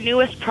have our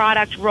newest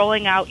product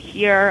rolling out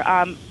here.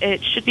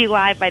 It should be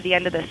live by the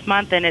end of this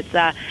month, and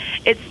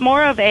it's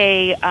more of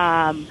a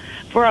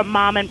for a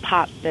mom and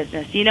pop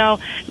business. They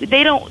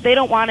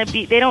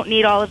don't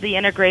need all of the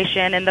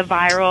integration and the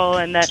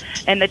viral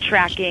and the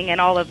tracking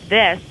and all of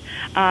this.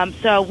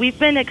 So we've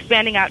been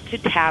expanding out to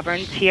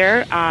taverns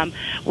here.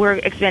 We're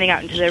expanding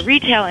out into the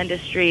retail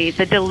industry,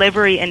 the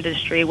delivery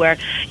industry, where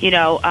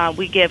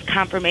we give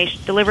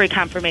delivery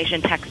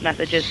confirmation text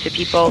messages to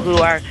people who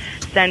are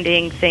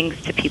sending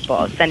things to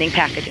people, sending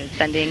packages,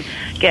 sending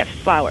gifts,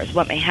 flowers,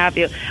 what may have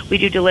you. We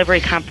do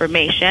delivery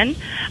confirmation.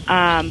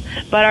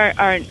 But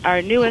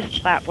our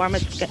newest platform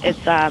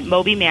it's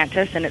Moby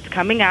Mantis, and it's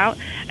coming out.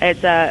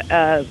 It's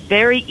a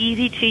very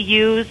easy to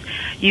use.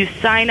 You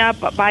sign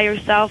up by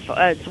yourself.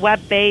 It's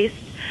web-based.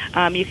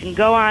 You can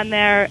go on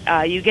there.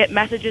 You get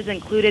messages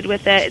included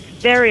with it. It's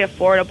very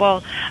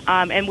affordable,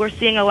 and we're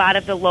seeing a lot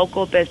of the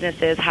local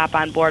businesses hop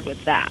on board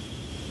with that.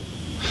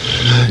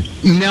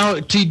 Now,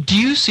 do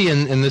you see,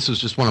 and this was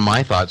just one of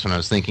my thoughts when I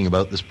was thinking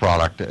about this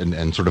product,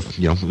 and sort of,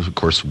 of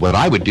course, what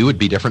I would do would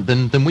be different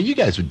than what you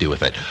guys would do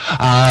with it.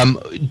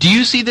 Do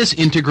you see this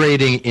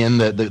integrating in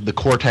the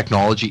core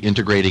technology,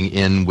 integrating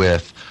in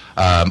with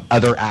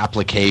other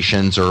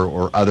applications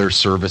or other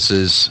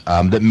services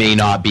that may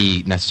not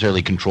be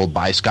necessarily controlled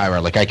by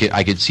Skywire? Like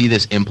I could see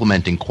this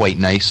implementing quite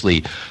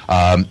nicely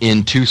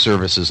into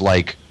services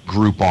like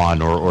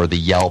Groupon or the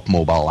Yelp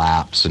mobile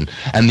apps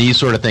and these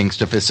sort of things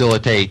to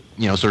facilitate,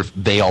 sort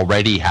of they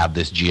already have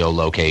this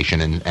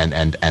geolocation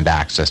and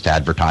access to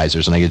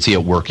advertisers, and I could see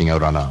it working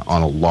out on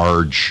a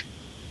large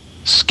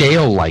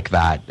scale like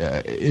that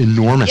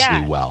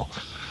enormously well.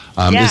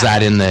 Is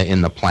that in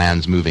the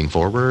plans moving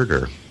forward,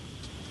 or?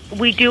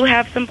 We do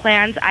have some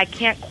plans. I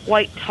can't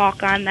quite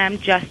talk on them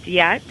just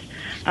yet,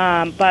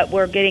 but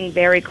we're getting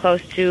very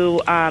close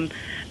to.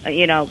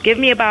 Give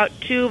me about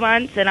 2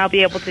 months, and I'll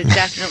be able to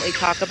definitely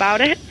talk about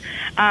it.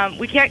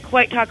 We can't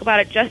quite talk about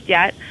it just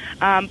yet,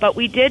 but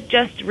we did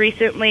just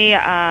recently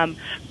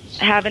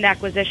have an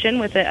acquisition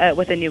with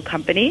a new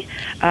company,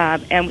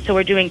 and so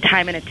we're doing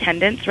time and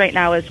attendance right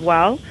now as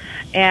well,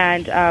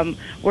 and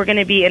we're going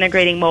to be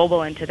integrating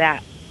mobile into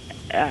that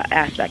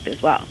aspect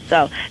as well.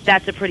 So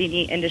that's a pretty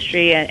neat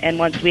industry, and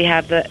once we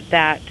have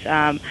that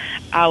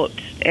out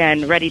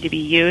and ready to be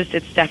used,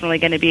 it's definitely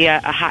going to be a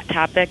hot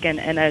topic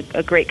and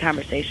a great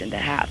conversation to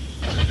have.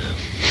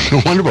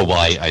 Wonderful. Well,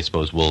 I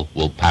suppose we'll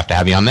have to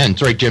have you on then.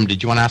 Sorry, Jim,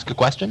 did you want to ask a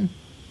question?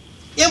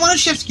 Yeah, I want to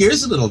shift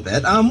gears a little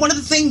bit. One of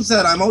the things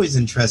that I'm always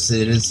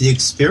interested in is the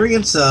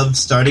experience of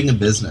starting a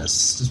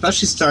business,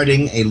 especially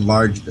starting a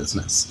large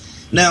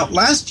business. Now,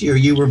 last year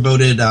you were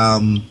voted,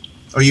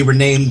 or you were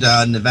named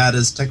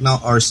Nevada's startup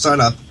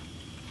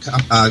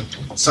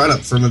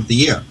firm of the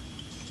year.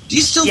 Do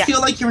you still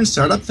feel like you're in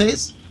startup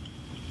phase?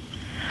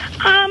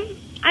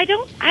 I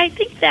don't. I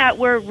think that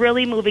we're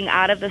really moving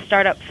out of the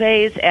startup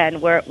phase,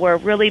 and we're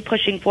really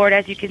pushing forward.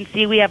 As you can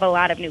see, we have a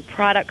lot of new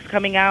products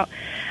coming out.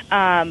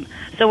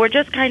 So we're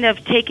just kind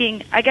of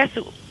taking. I guess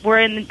we're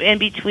in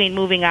between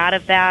moving out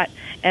of that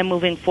and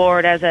moving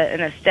forward as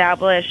an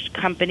established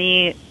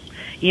company.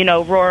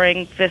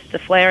 Roaring, fists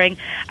flaring.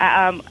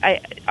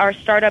 Our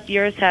startup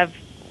years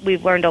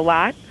we've learned a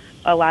lot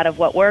of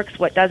what works,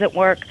 what doesn't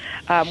work,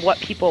 what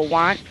people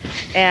want,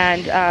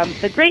 and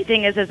the great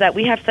thing is that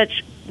we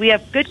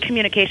have good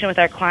communication with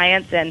our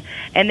clients, and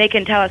they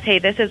can tell us, hey,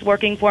 this is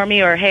working for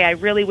me, or hey, I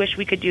really wish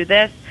we could do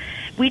this.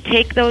 We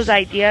take those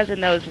ideas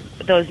and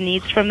those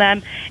needs from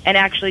them and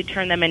actually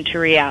turn them into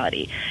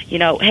reality.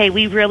 Hey,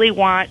 we really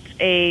want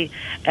a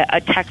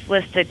text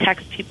list to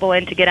text people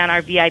in to get on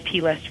our VIP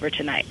list for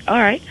tonight. All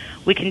right,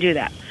 we can do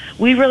that.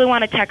 We really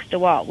want to text a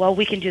wall. Well,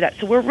 we can do that.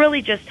 So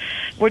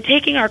we're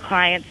taking our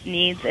clients'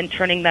 needs and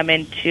turning them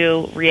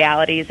into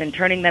realities and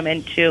turning them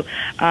into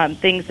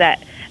things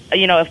that,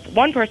 if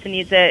one person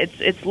needs it,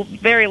 it's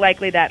very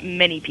likely that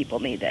many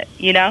people need it,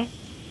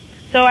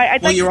 So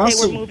I'd like to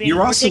say we're moving.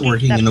 You're also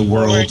working in a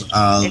world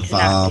of,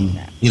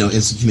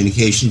 instant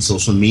communication,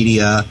 social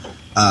media,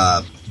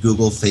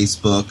 Google,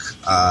 Facebook,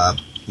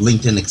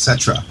 LinkedIn,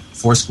 etc.,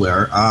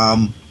 Foursquare.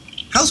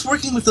 How's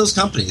working with those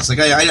companies? Like,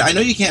 I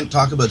know you can't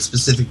talk about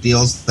specific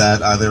deals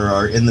that either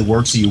are in the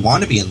works or you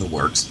want to be in the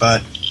works,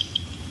 but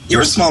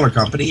you're a smaller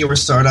company, you're a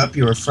startup,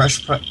 you're a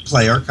fresh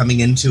player coming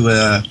into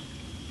a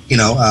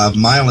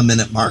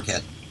mile-a-minute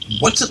market.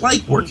 What's it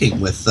like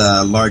working with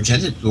larger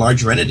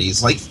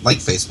entities like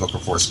Facebook or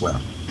Foursquare?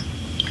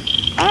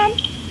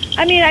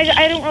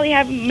 I don't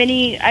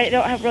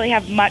really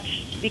have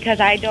much because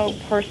I don't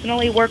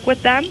personally work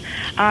with them.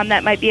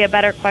 That might be a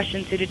better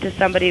question suited to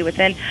somebody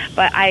within,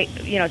 but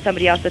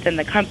somebody else within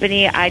the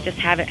company. I just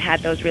haven't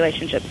had those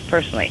relationships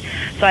personally.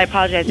 So I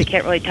apologize, I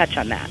can't really touch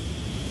on that.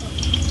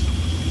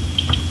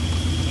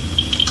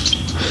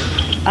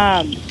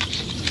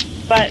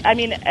 But I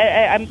mean,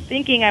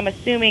 I'm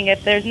assuming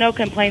if there's no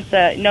complaints,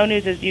 no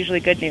news is usually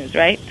good news,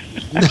 right?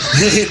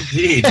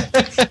 Indeed.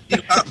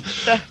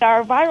 So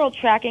our viral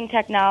tracking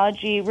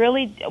technology we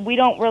don't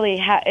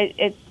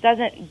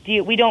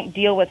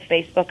deal with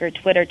Facebook or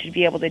Twitter to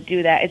be able to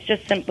do that. It's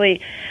just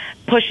simply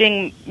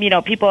pushing,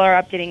 people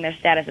are updating their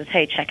statuses.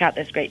 Hey, check out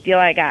this great deal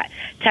I got.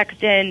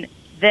 Text in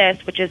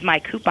this, which is my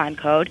coupon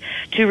code,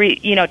 to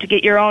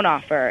get your own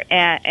offer,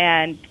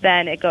 and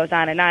then it goes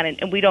on,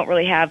 and we don't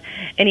really have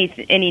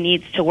any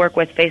needs to work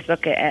with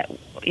Facebook,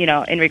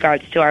 in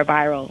regards to our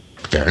viral.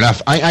 Fair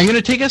enough. I'm going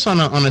to take us on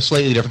a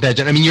slightly different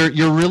tangent. I mean,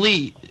 you're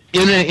really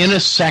in a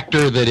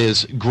sector that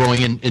is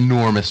growing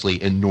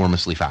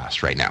enormously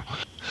fast right now.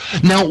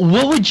 Now,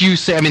 what would you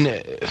say? I mean,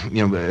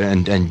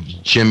 and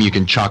Jim, you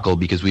can chuckle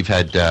because we've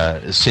had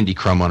Cindy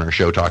Crum on our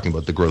show talking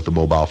about the growth of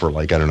mobile for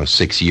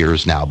 6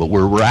 years now. But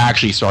we're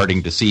actually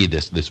starting to see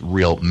this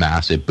real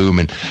massive boom,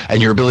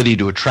 and your ability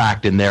to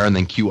attract in there, and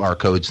then QR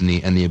codes and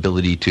the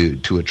ability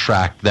to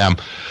attract them.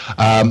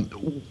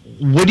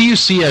 What do you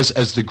see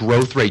as the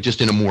growth rate,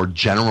 just in a more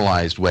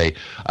generalized way?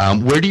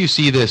 Where do you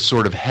see this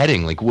sort of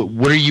heading? Like,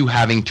 what are you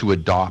having to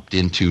adopt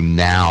into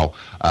now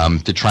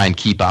to try and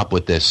keep up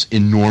with this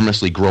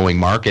enormously growing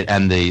market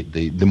and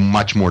the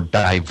much more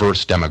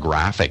diverse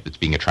demographic that's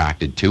being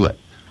attracted to it?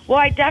 Well,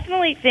 I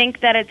definitely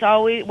think that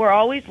we're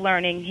always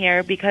learning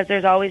here, because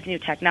there's always new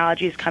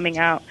technologies coming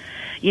out.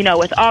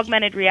 With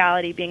augmented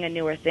reality being a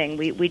newer thing,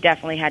 we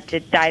definitely had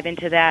to dive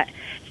into that.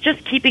 It's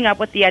just keeping up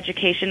with the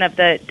education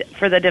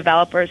for the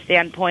developer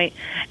standpoint,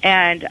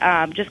 and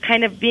just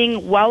kind of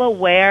being well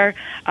aware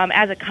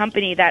as a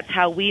company. That's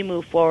how we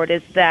move forward,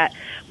 is that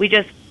we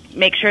just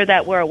make sure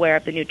that we're aware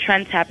of the new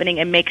trends happening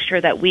and make sure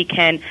that we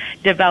can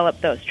develop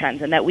those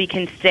trends and that we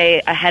can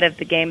stay ahead of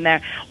the game there,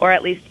 or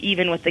at least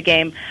even with the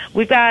game.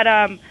 We've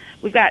got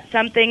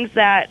some things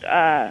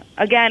that,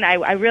 again,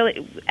 I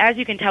really, as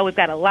you can tell, we've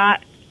got a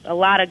lot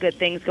of good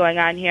things going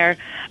on here,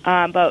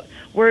 but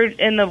we're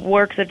in the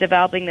works of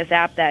developing this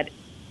app that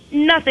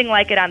nothing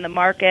like it on the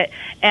market,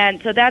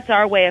 and so that's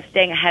our way of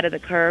staying ahead of the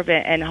curve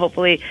and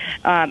hopefully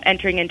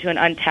entering into an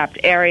untapped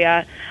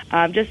area.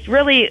 Just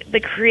really the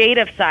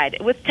creative side.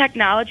 With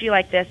technology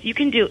like this, you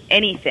can do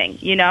anything,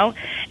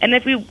 and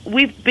if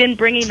we've been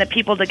bringing the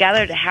people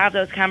together to have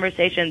those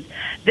conversations,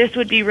 this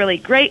would be really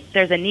great.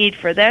 There's a need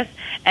for this,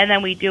 and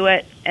then we do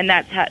it, and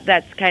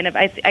that's kind of,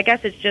 I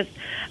guess it's just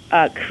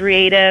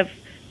creative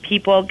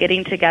people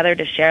getting together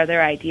to share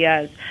their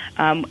ideas,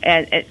 and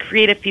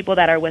creative people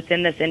that are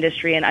within this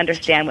industry and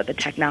understand what the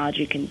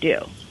technology can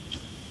do.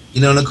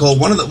 Nicole,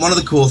 one of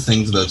the cool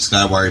things about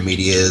Skywire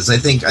Media is I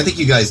think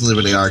you guys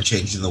literally are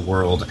changing the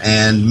world,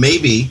 and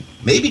maybe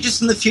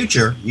just in the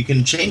future you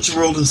can change the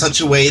world in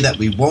such a way that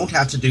we won't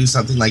have to do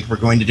something like we're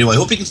going to do. I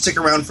hope you can stick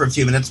around for a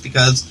few minutes,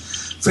 because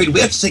afraid we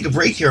have to take a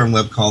break here on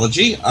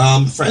Webcology.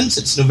 Friends,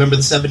 it's November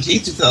the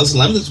 17th,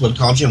 2011. This is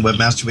Webcology on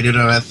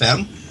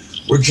WebmasterRadio.fm.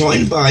 We're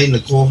joined by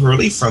Nicole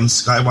Hurley from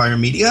Skywire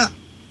Media.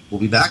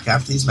 We'll be back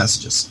after these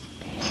messages.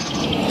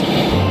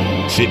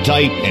 Sit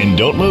tight and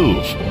don't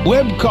move.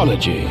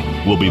 Webcology.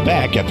 We'll be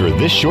back after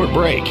this short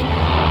break.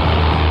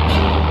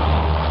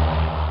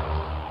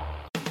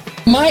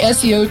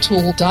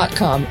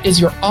 MySEOtool.com is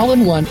your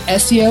all-in-one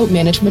SEO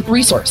management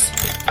resource.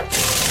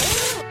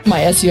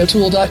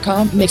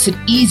 MySEOtool.com makes it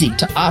easy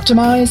to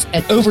optimize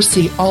and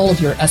oversee all of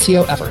your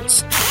SEO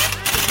efforts.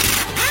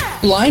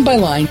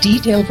 Line-by-line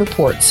detailed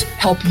reports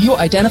help you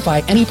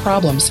identify any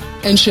problems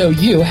and show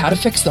you how to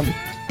fix them.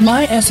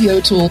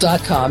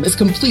 MySEOtool.com is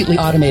completely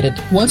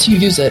automated. Once you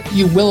use it,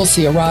 you will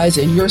see a rise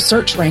in your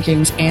search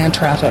rankings and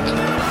traffic.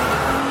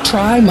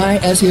 Try My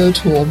SEO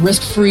Tool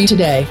risk-free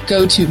today.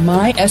 Go to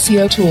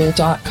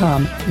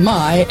MySEOtool.com.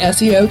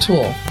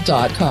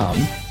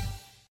 MySEOtool.com.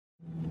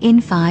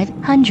 In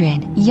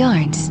 500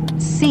 yards,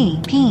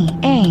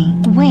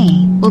 CPA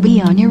Way will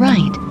be on your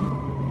right.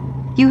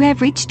 You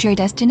have reached your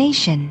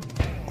destination.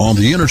 On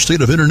the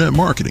interstate of internet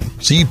marketing,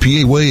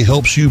 CPA Way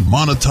helps you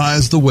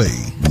monetize the way.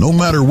 No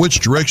matter which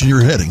direction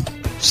you're heading,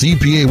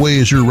 CPA Way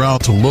is your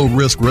route to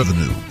low-risk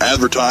revenue.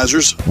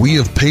 Advertisers, we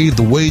have paved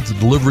the way to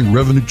delivering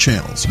revenue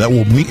channels that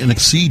will meet and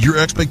exceed your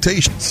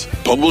expectations.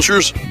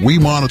 Publishers, we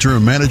monitor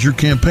and manage your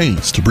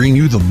campaigns to bring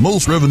you the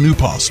most revenue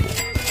possible.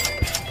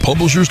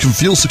 Publishers can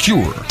feel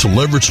secure to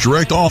leverage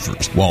direct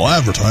offers, while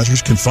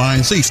advertisers can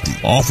find safety,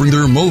 offering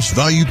their most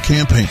valued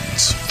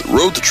campaigns. The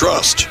road to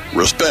trust,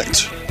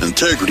 respect,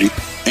 integrity,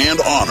 and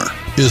honor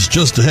is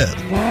just ahead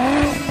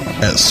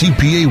at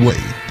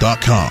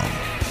CPAway.com.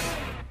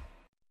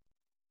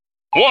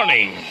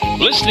 Warning!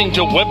 Listening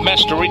to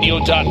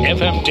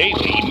WebmasterRadio.fm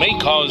daily may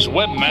cause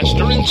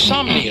webmaster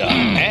insomnia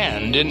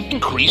and an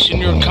increase in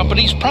your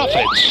company's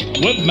profits.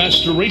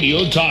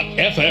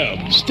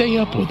 WebmasterRadio.fm. Stay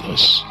up with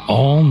us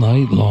all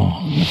night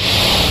long.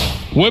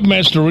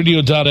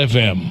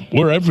 WebmasterRadio.fm.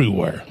 We're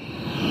everywhere.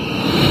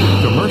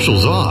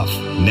 Commercials off.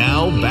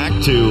 Now back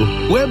to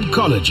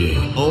Webcology,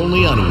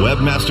 only on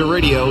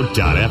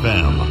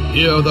WebmasterRadio.fm.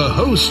 Here are the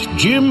hosts,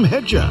 Jim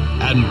Hedger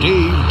and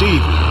Dave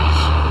Davies.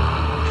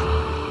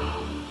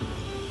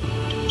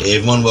 Hey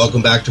everyone,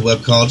 welcome back to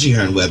Webcology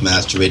here on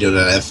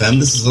WebmasterRadio.fm.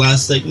 This is the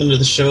last segment of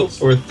the show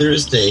for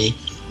Thursday,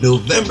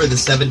 November the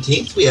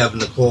 17th. We have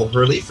Nicole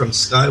Hurley from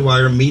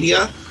Skywire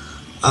Media.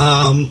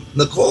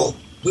 Nicole,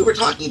 we were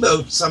talking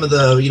about some of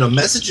the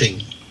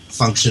messaging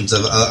functions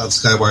of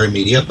Skywire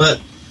Media,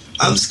 but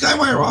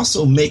Skywire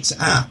also makes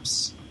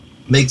apps,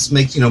 makes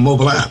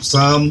mobile apps.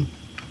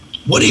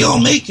 What do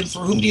y'all make, and for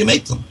whom do you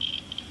make them?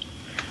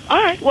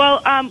 All right.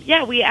 Well,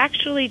 we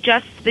actually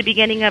just the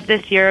beginning of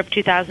this year of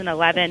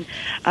 2011,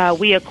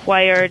 we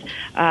acquired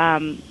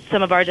some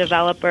of our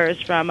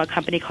developers from a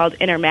company called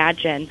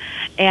Intermagine,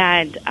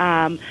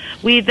 and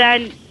we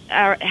then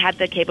had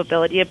the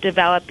capability of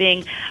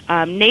developing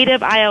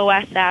native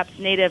iOS apps,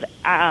 native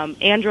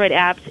Android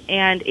apps,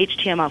 and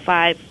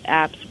HTML5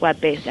 apps,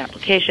 web-based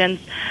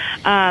applications.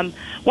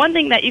 One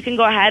thing that you can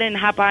go ahead and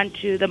hop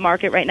onto the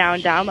market right now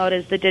and download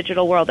is the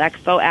Digital World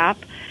Expo app.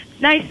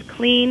 Nice,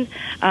 clean.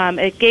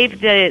 It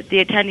gave the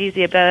attendees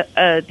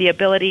the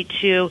ability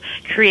to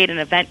create an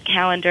event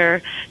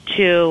calendar,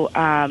 to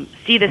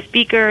see the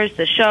speakers,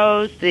 the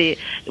shows,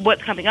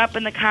 what's coming up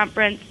in the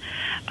conference,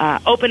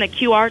 open a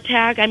QR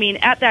tag. I mean,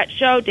 at that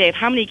show, Dave,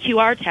 how many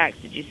QR tags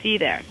did you see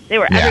there? They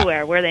were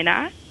everywhere, were they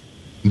not?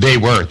 They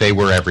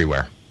were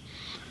everywhere.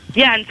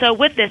 Yeah, and so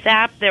with this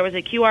app, there was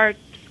a QR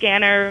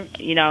scanner,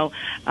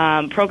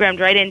 programmed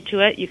right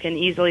into it. You can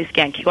easily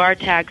scan QR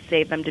tags,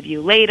 save them to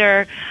view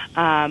later.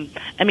 Go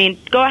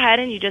ahead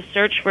and you just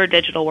search for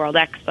Digital World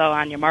Expo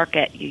on your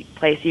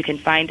marketplace. You can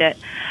find it.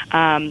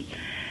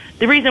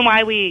 The reason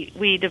why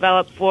we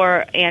developed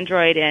for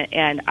Android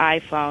and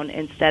iPhone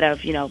instead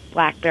of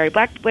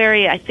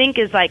BlackBerry, I think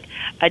is like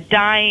a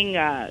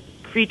dying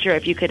creature,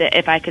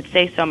 if I could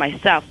say so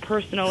myself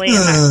personally. I'm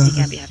not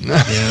speaking on behalf of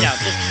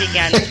just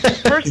speaking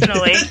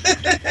personally.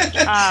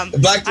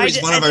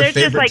 BlackBerry's one of our favorite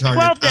there's just like 12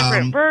 targets.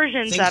 different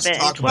versions of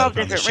it and 12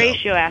 different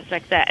ratio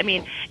aspects that,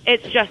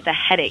 it's just a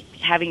headache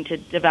having to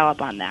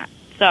develop on that.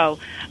 So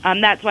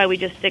that's why we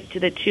just stick to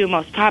the two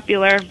most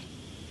popular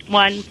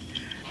ones.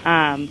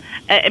 I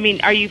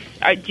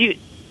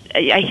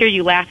hear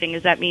you laughing.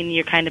 Does that mean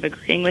you're kind of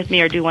agreeing with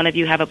me, or do one of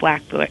you have a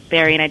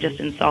BlackBerry and I just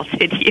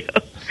insulted you?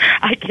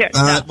 I can't.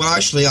 Well,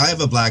 actually, I have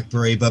a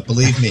BlackBerry, but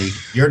believe me,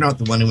 you're not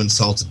the one who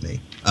insulted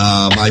me.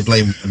 I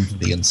blame him for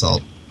the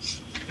insult.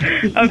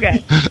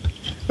 Okay.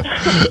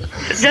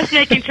 Just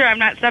making sure I'm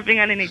not stepping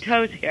on any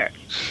toes here.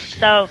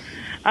 So,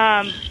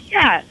 I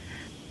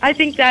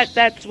think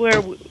that's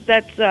where go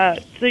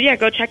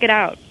check it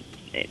out.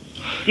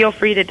 Feel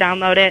free to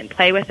download it and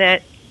play with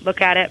it,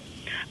 look at it.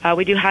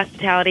 We do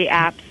hospitality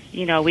apps.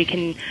 We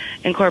can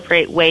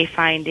incorporate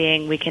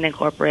wayfinding. We can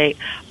incorporate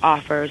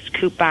offers,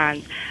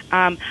 coupons.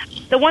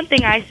 The one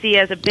thing I see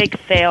as a big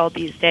fail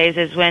these days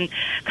is when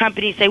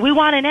companies say, we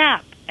want an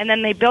app, and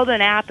then they build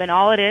an app, and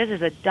all it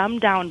is a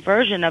dumbed-down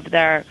version of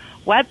their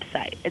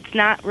website. It's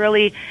not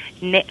really,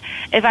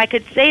 if I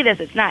could say this,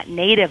 it's not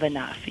native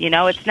enough.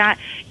 It's not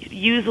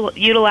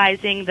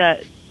utilizing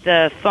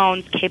the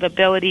phone's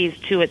capabilities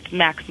to its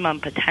maximum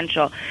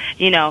potential.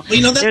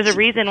 There's a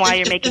reason why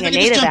you're making a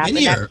native app, and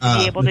that's to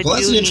be able to do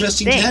that's an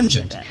interesting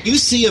tangent. You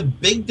see a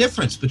big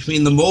difference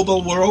between the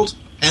mobile world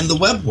and the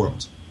web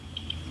world.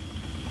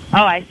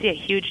 Oh, I see a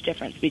huge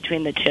difference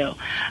between the two.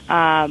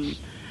 I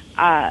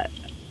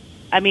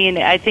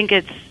think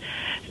it's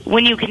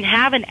when you can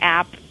have an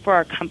app for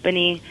a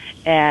company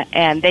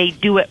and they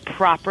do it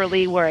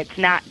properly, where it's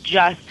not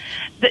just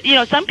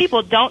some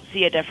people don't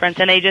see a difference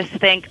and they just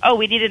think, oh,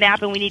 we need an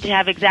app and we need to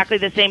have exactly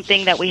the same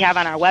thing that we have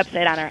on our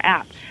website on our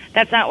app.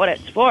 That's not what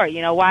it's for.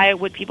 Why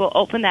would people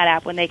open that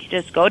app when they could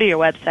just go to your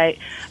website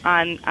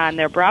on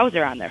their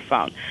browser on their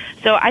phone?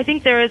 So I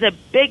think there is a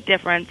big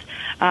difference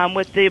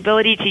with the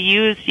ability to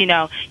use,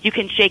 you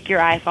can shake your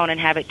iPhone and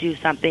have it do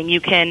something.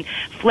 You can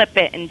flip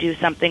it and do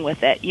something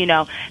with it.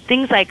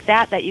 Things like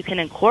that you can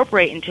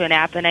incorporate into an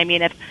app. And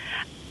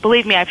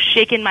believe me, I've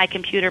shaken my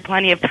computer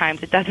plenty of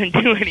times. It doesn't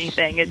do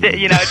anything. It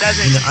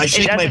doesn't. I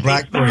shake my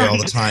BlackBerry all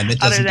the time. It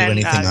doesn't do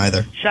anything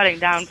either. Shutting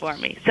down for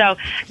me. So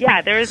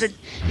there is a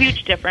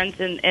huge difference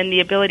in the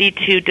ability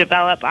to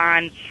develop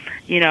on,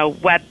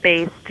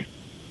 web-based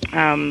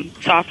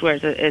software.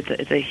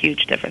 Is a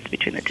huge difference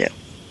between the two.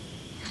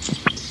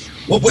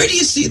 Well, where do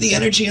you see the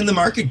energy in the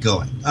market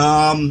going?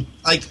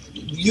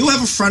 You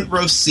have a front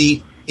row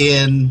seat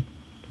in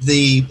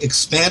the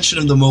expansion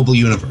of the mobile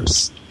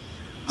universe.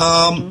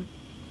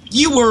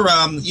 You were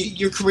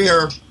your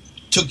career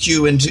took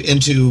you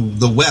into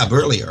the web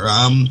earlier.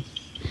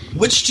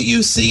 Which do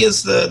you see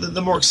as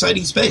the more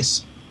exciting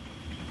space?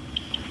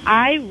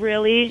 I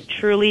really,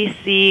 truly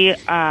see.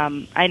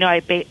 I know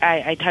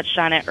I touched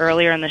on it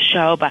earlier in the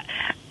show, but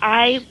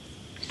I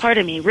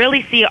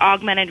really see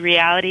augmented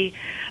reality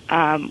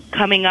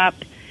coming up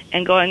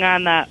and going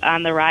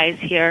on the rise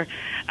here.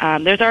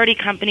 There's already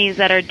companies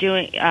that are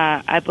doing,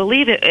 I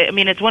believe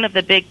it's one of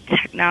the big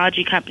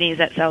technology companies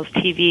that sells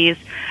TVs.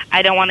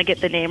 I don't want to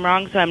get the name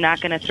wrong, so I'm not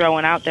going to throw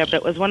one out there, but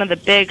it was one of the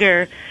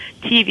bigger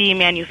TV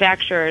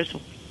manufacturers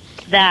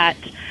that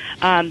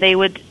they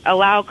would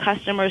allow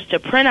customers to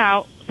print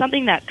out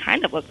something that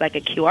kind of looked like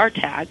a QR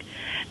tag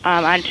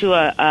onto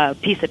a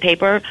piece of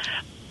paper,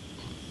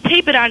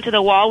 tape it onto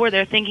the wall where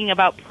they're thinking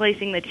about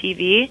placing the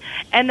TV,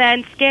 and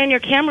then scan your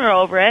camera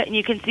over it, and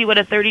you can see what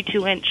a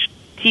 32-inch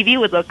TV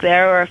would look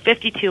there, or a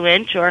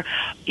 52-inch, or,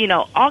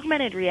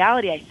 augmented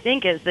reality, I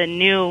think, is the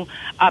new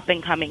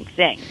up-and-coming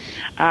thing.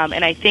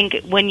 And I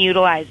think when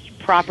utilized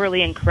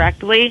properly and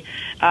correctly,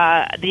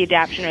 the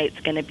adoption rate is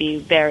going to be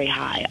very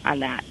high on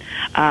that.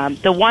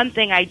 The one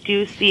thing I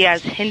do see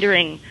as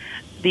hindering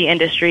the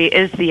industry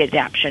is the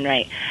adoption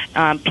rate.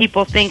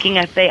 People thinking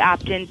if they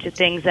opt into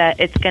things that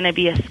it's going to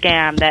be a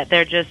scam, that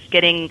they're just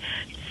getting,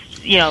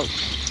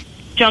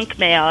 junk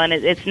mail, and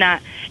it's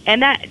not.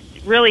 And that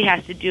really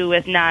has to do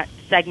with not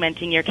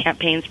segmenting your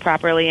campaigns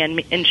properly and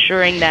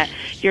ensuring that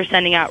you're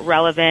sending out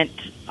relevant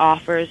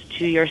offers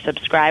to your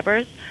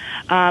subscribers.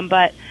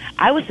 But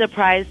I was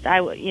surprised.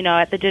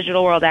 At the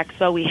Digital World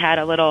Expo, we had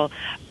a little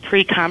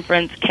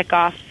pre-conference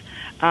kickoff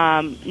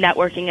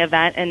networking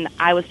event, and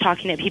I was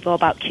talking to people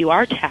about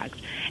QR tags.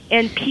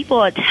 And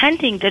people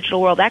attending Digital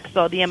World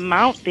Expo,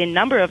 the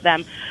number of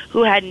them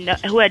who had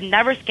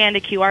never scanned a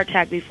QR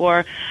tag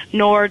before,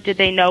 nor did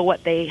they know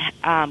what they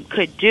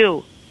could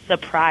do,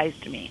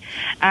 surprised me.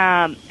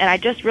 And I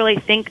just really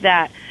think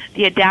that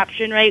the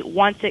adoption rate,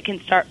 once it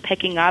can start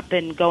picking up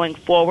and going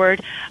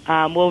forward,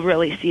 we'll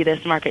really see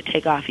this market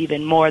take off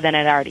even more than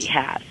it already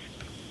has.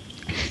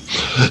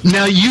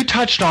 Now, you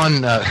touched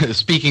on,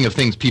 speaking of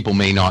things people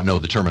may not know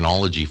the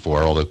terminology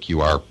for, although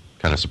QR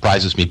kind of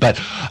surprises me, but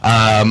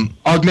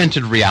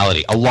augmented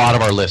reality. A lot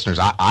of our listeners,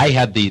 I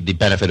had the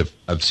benefit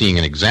of seeing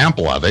an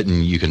example of it,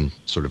 and you can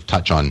sort of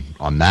touch on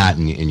that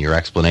in your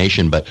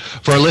explanation. But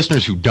for our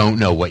listeners who don't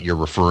know what you're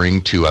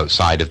referring to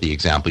outside of the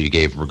example you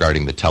gave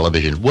regarding the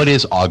television, what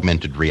is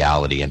augmented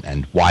reality,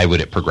 and why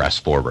would it progress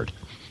forward?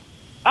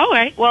 All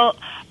right. Well,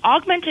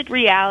 augmented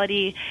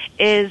reality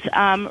is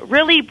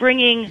really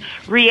bringing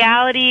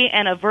reality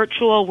and a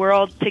virtual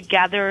world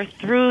together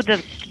through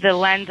the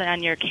lens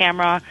on your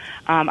camera,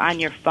 on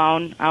your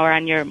phone, or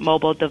on your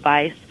mobile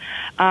device.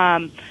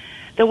 The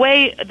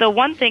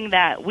one thing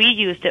that we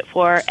used it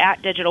for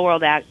at Digital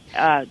World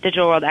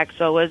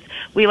Expo was,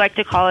 we like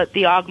to call it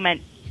the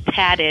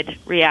augmented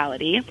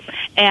reality.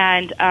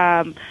 And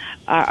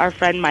our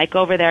friend Mike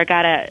over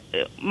there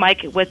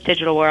Mike with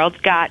Digital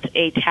World got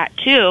a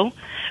tattoo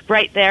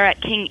right there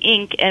at King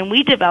Ink, and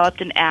we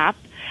developed an app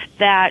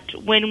that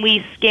when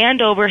we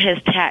scanned over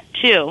his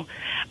tattoo,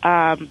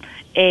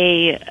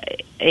 a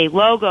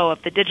logo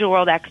of the Digital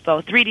World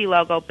Expo, 3D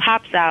logo,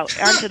 pops out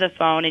onto the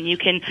phone, and you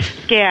can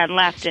scan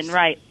left and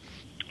right.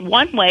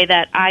 One way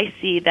that I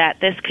see that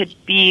this could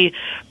be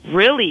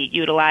really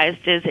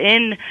utilized is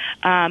in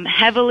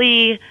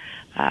heavily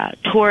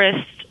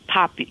tourist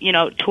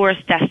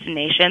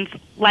destinations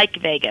like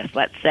Vegas,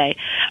 let's say,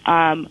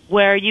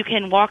 where you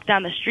can walk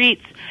down the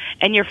streets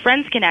and your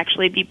friends can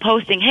actually be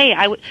posting, hey,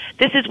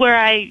 this is where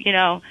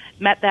I,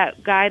 met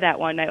that guy that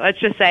one night. Let's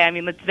just say,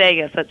 it's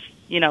Vegas.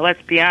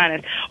 Let's be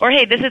honest. Or,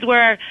 hey, this is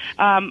where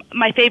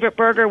my favorite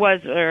burger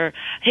was, or,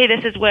 hey,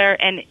 this is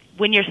where, and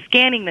when you're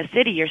scanning the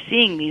city, you're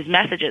seeing these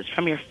messages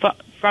from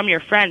your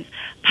friends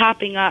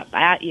popping up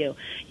at you.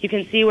 You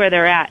can see where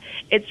they're at.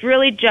 It's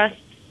really just,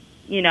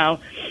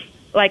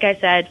 like I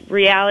said,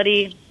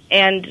 reality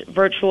and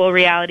virtual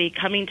reality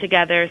coming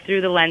together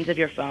through the lens of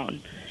your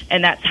phone,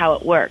 and that's how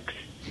it works.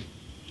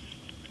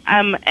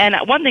 And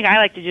one thing I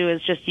like to do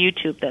is just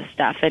YouTube this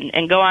stuff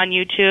and go on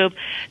YouTube,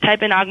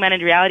 type in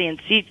augmented reality,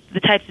 and see the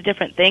types of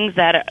different things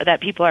that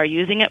people are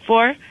using it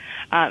for.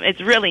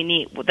 It's really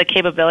neat, the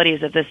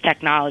capabilities of this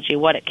technology,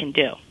 what it can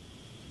do.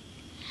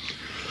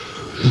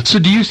 So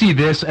do you see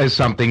this as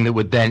something that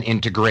would then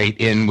integrate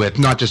in with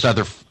not just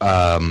other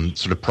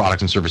sort of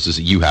products and services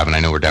that you have, and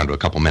I know we're down to a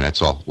couple minutes,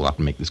 so we'll have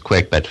to make this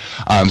quick, but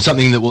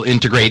something that will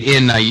integrate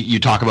in, you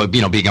talk about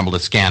being able to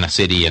scan a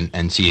city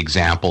and see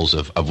examples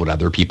of what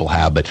other people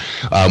have, but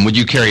would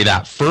you carry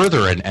that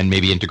further and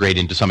maybe integrate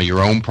into some of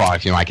your own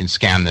products? I can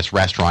scan this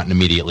restaurant and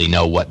immediately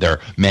know what their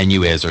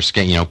menu is, or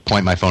scan,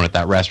 point my phone at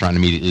that restaurant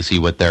and immediately see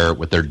what their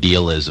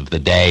deal is of the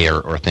day,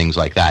 or things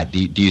like that. Do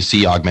you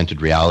see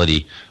augmented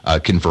reality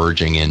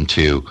converging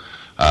into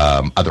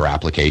other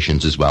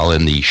applications as well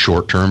in the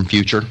short-term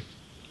future?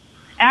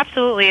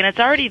 Absolutely, and it's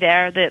already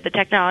there. The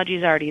technology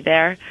is already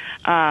there.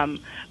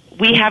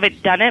 We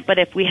haven't done it, but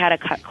if we had a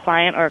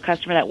client or a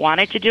customer that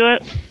wanted to do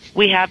it,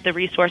 we have the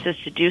resources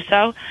to do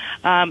so.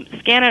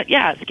 Scan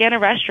a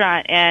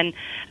restaurant and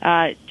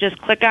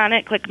just click on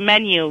it, click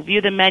menu,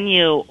 view the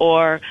menu,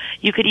 or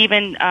you could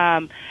even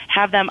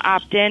have them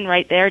opt in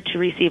right there to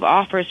receive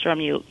offers from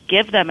you.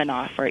 Give them an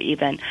offer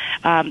even.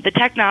 The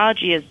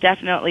technology is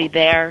definitely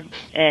there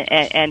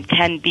and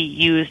can be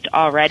used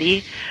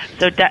already.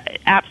 So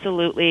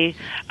absolutely,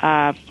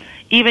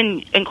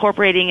 even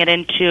incorporating it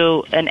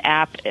into an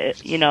app,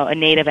 a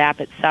native app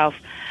itself.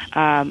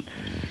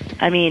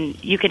 I mean,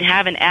 you can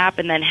have an app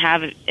and then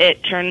have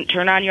it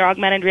turn on your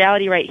augmented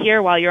reality right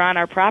here while you're on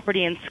our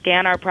property and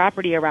scan our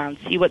property around,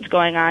 see what's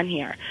going on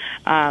here.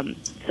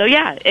 So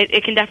yeah,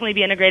 it can definitely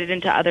be integrated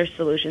into other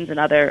solutions and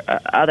other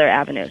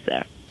avenues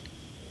there.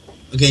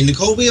 Okay,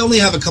 Nicole, we only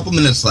have a couple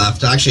minutes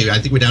left. Actually, I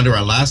think we're down to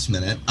our last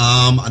minute.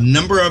 A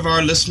number of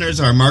our listeners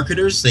are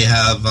marketers. They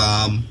have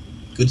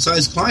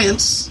good-sized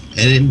clients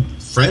and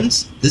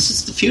friends. This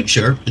is the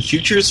future. The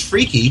future is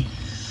freaky.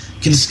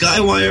 Can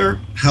Skywire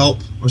help,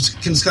 or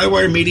can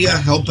Skywire Media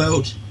help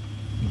out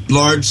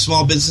large,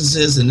 small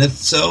businesses? And if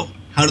so,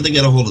 how do they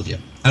get a hold of you?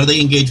 How do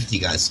they engage with you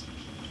guys?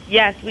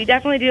 Yes, we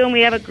definitely do, and we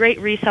have a great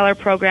reseller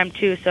program,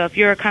 too. So if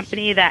you're a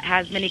company that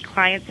has many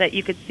clients that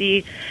you could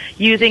see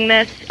using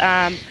this,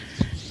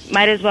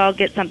 might as well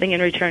get something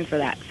in return for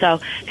that. So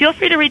feel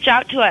free to reach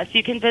out to us.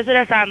 You can visit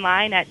us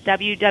online at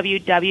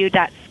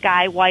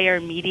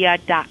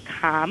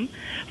www.skywiremedia.com.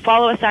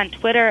 Follow us on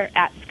Twitter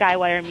at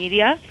Skywire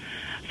Media.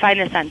 Find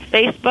us on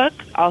Facebook,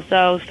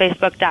 also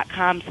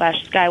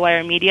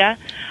facebook.com/SkywireMedia.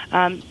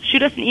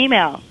 Shoot us an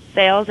email,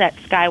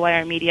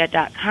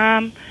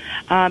 sales@skywiremedia.com.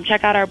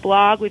 Check out our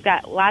blog. We've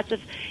got lots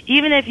of,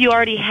 even if you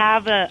already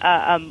have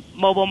a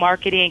mobile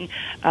marketing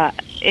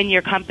in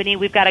your company,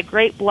 we've got a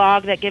great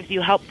blog that gives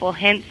you helpful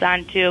hints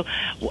onto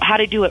how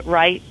to do it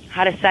right,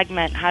 how to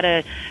segment, how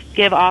to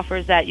give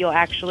offers that you'll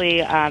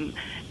actually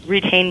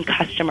retain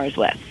customers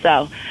with.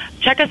 So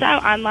check us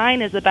out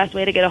online is the best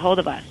way to get a hold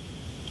of us.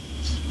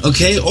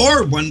 Okay,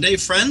 or one day,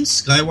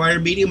 friends, Skywire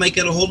Media might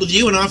get a hold of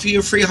you and offer you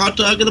a free hot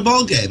dog at a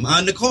ball game.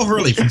 Nicole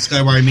Hurley from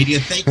Skywire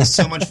Media, thank you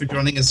so much for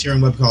joining us here on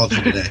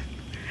Webcology today.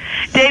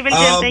 Dave and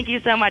Jim, thank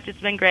you so much.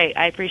 It's been great.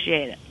 I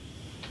appreciate it.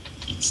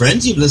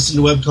 Friends, you've listened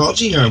to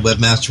Webcology here on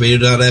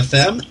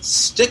WebmasterRadio.fm.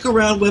 Stick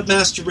around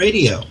Webmaster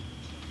Radio.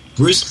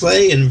 Bruce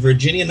Clay and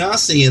Virginia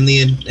Nasi and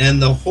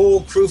the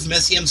whole crew from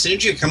SEM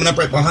Synergy are coming up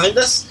right behind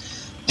us.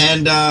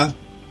 And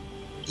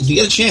if you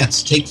get a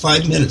chance, take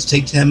 5 minutes,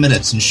 take 10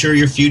 minutes, ensure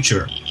your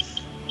future.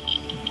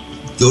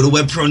 Go to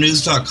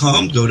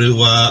webpronews.com, go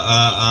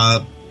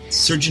to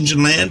Search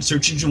Engine Land,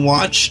 Search Engine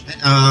Watch,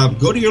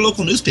 go to your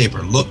local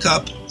newspaper, look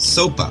up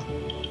SOPA,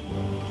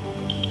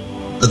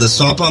 the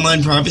Stop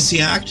Online Privacy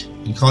Act,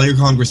 and call your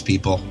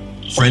congresspeople.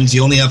 Friends,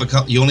 you only have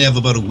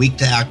about a week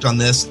to act on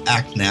this.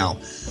 Act now.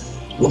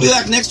 We'll be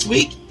back next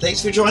week.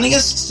 Thanks for joining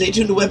us. Stay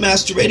tuned to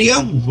Webmaster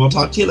Radio. We'll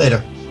talk to you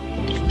later.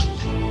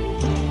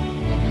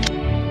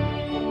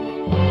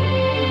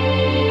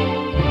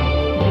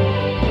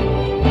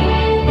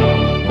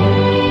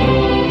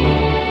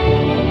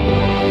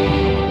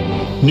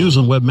 News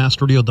on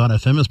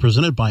WebmasterRadio.fm is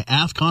presented by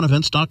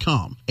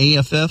AFCONEvents.com,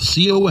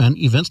 AFFCON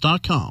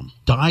events.com.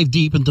 Dive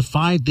deep into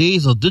 5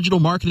 days of digital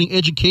marketing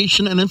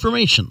education and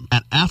information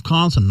at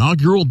AFCON's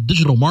inaugural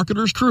Digital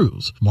Marketers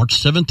Cruise,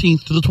 March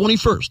 17th to the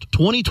 21st,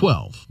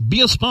 2012. Be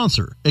a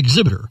sponsor,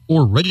 exhibitor,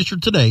 or register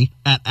today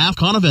at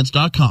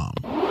AFCONEvents.com.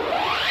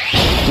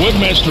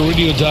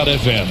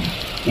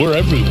 WebmasterRadio.fm. We're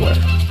everywhere.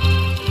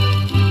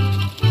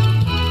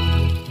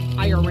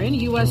 IRN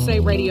USA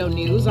Radio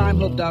News, I'm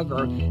Hope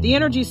Duggar. The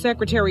Energy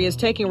Secretary is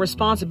taking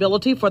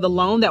responsibility for the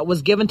loan that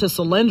was given to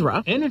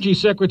Solyndra. Energy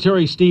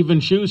Secretary Stephen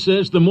Chu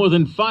says the more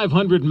than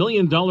 $500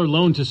 million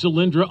loan to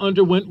Solyndra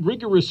underwent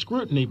rigorous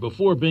scrutiny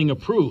before being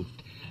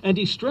approved. And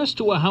he stressed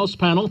to a House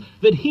panel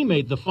that he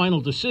made the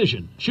final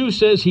decision. Chu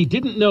says he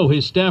didn't know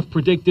his staff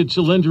predicted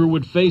Solyndra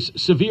would face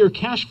severe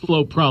cash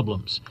flow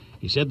problems.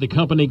 He said the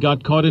company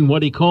got caught in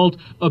what he called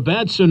a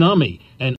bad tsunami and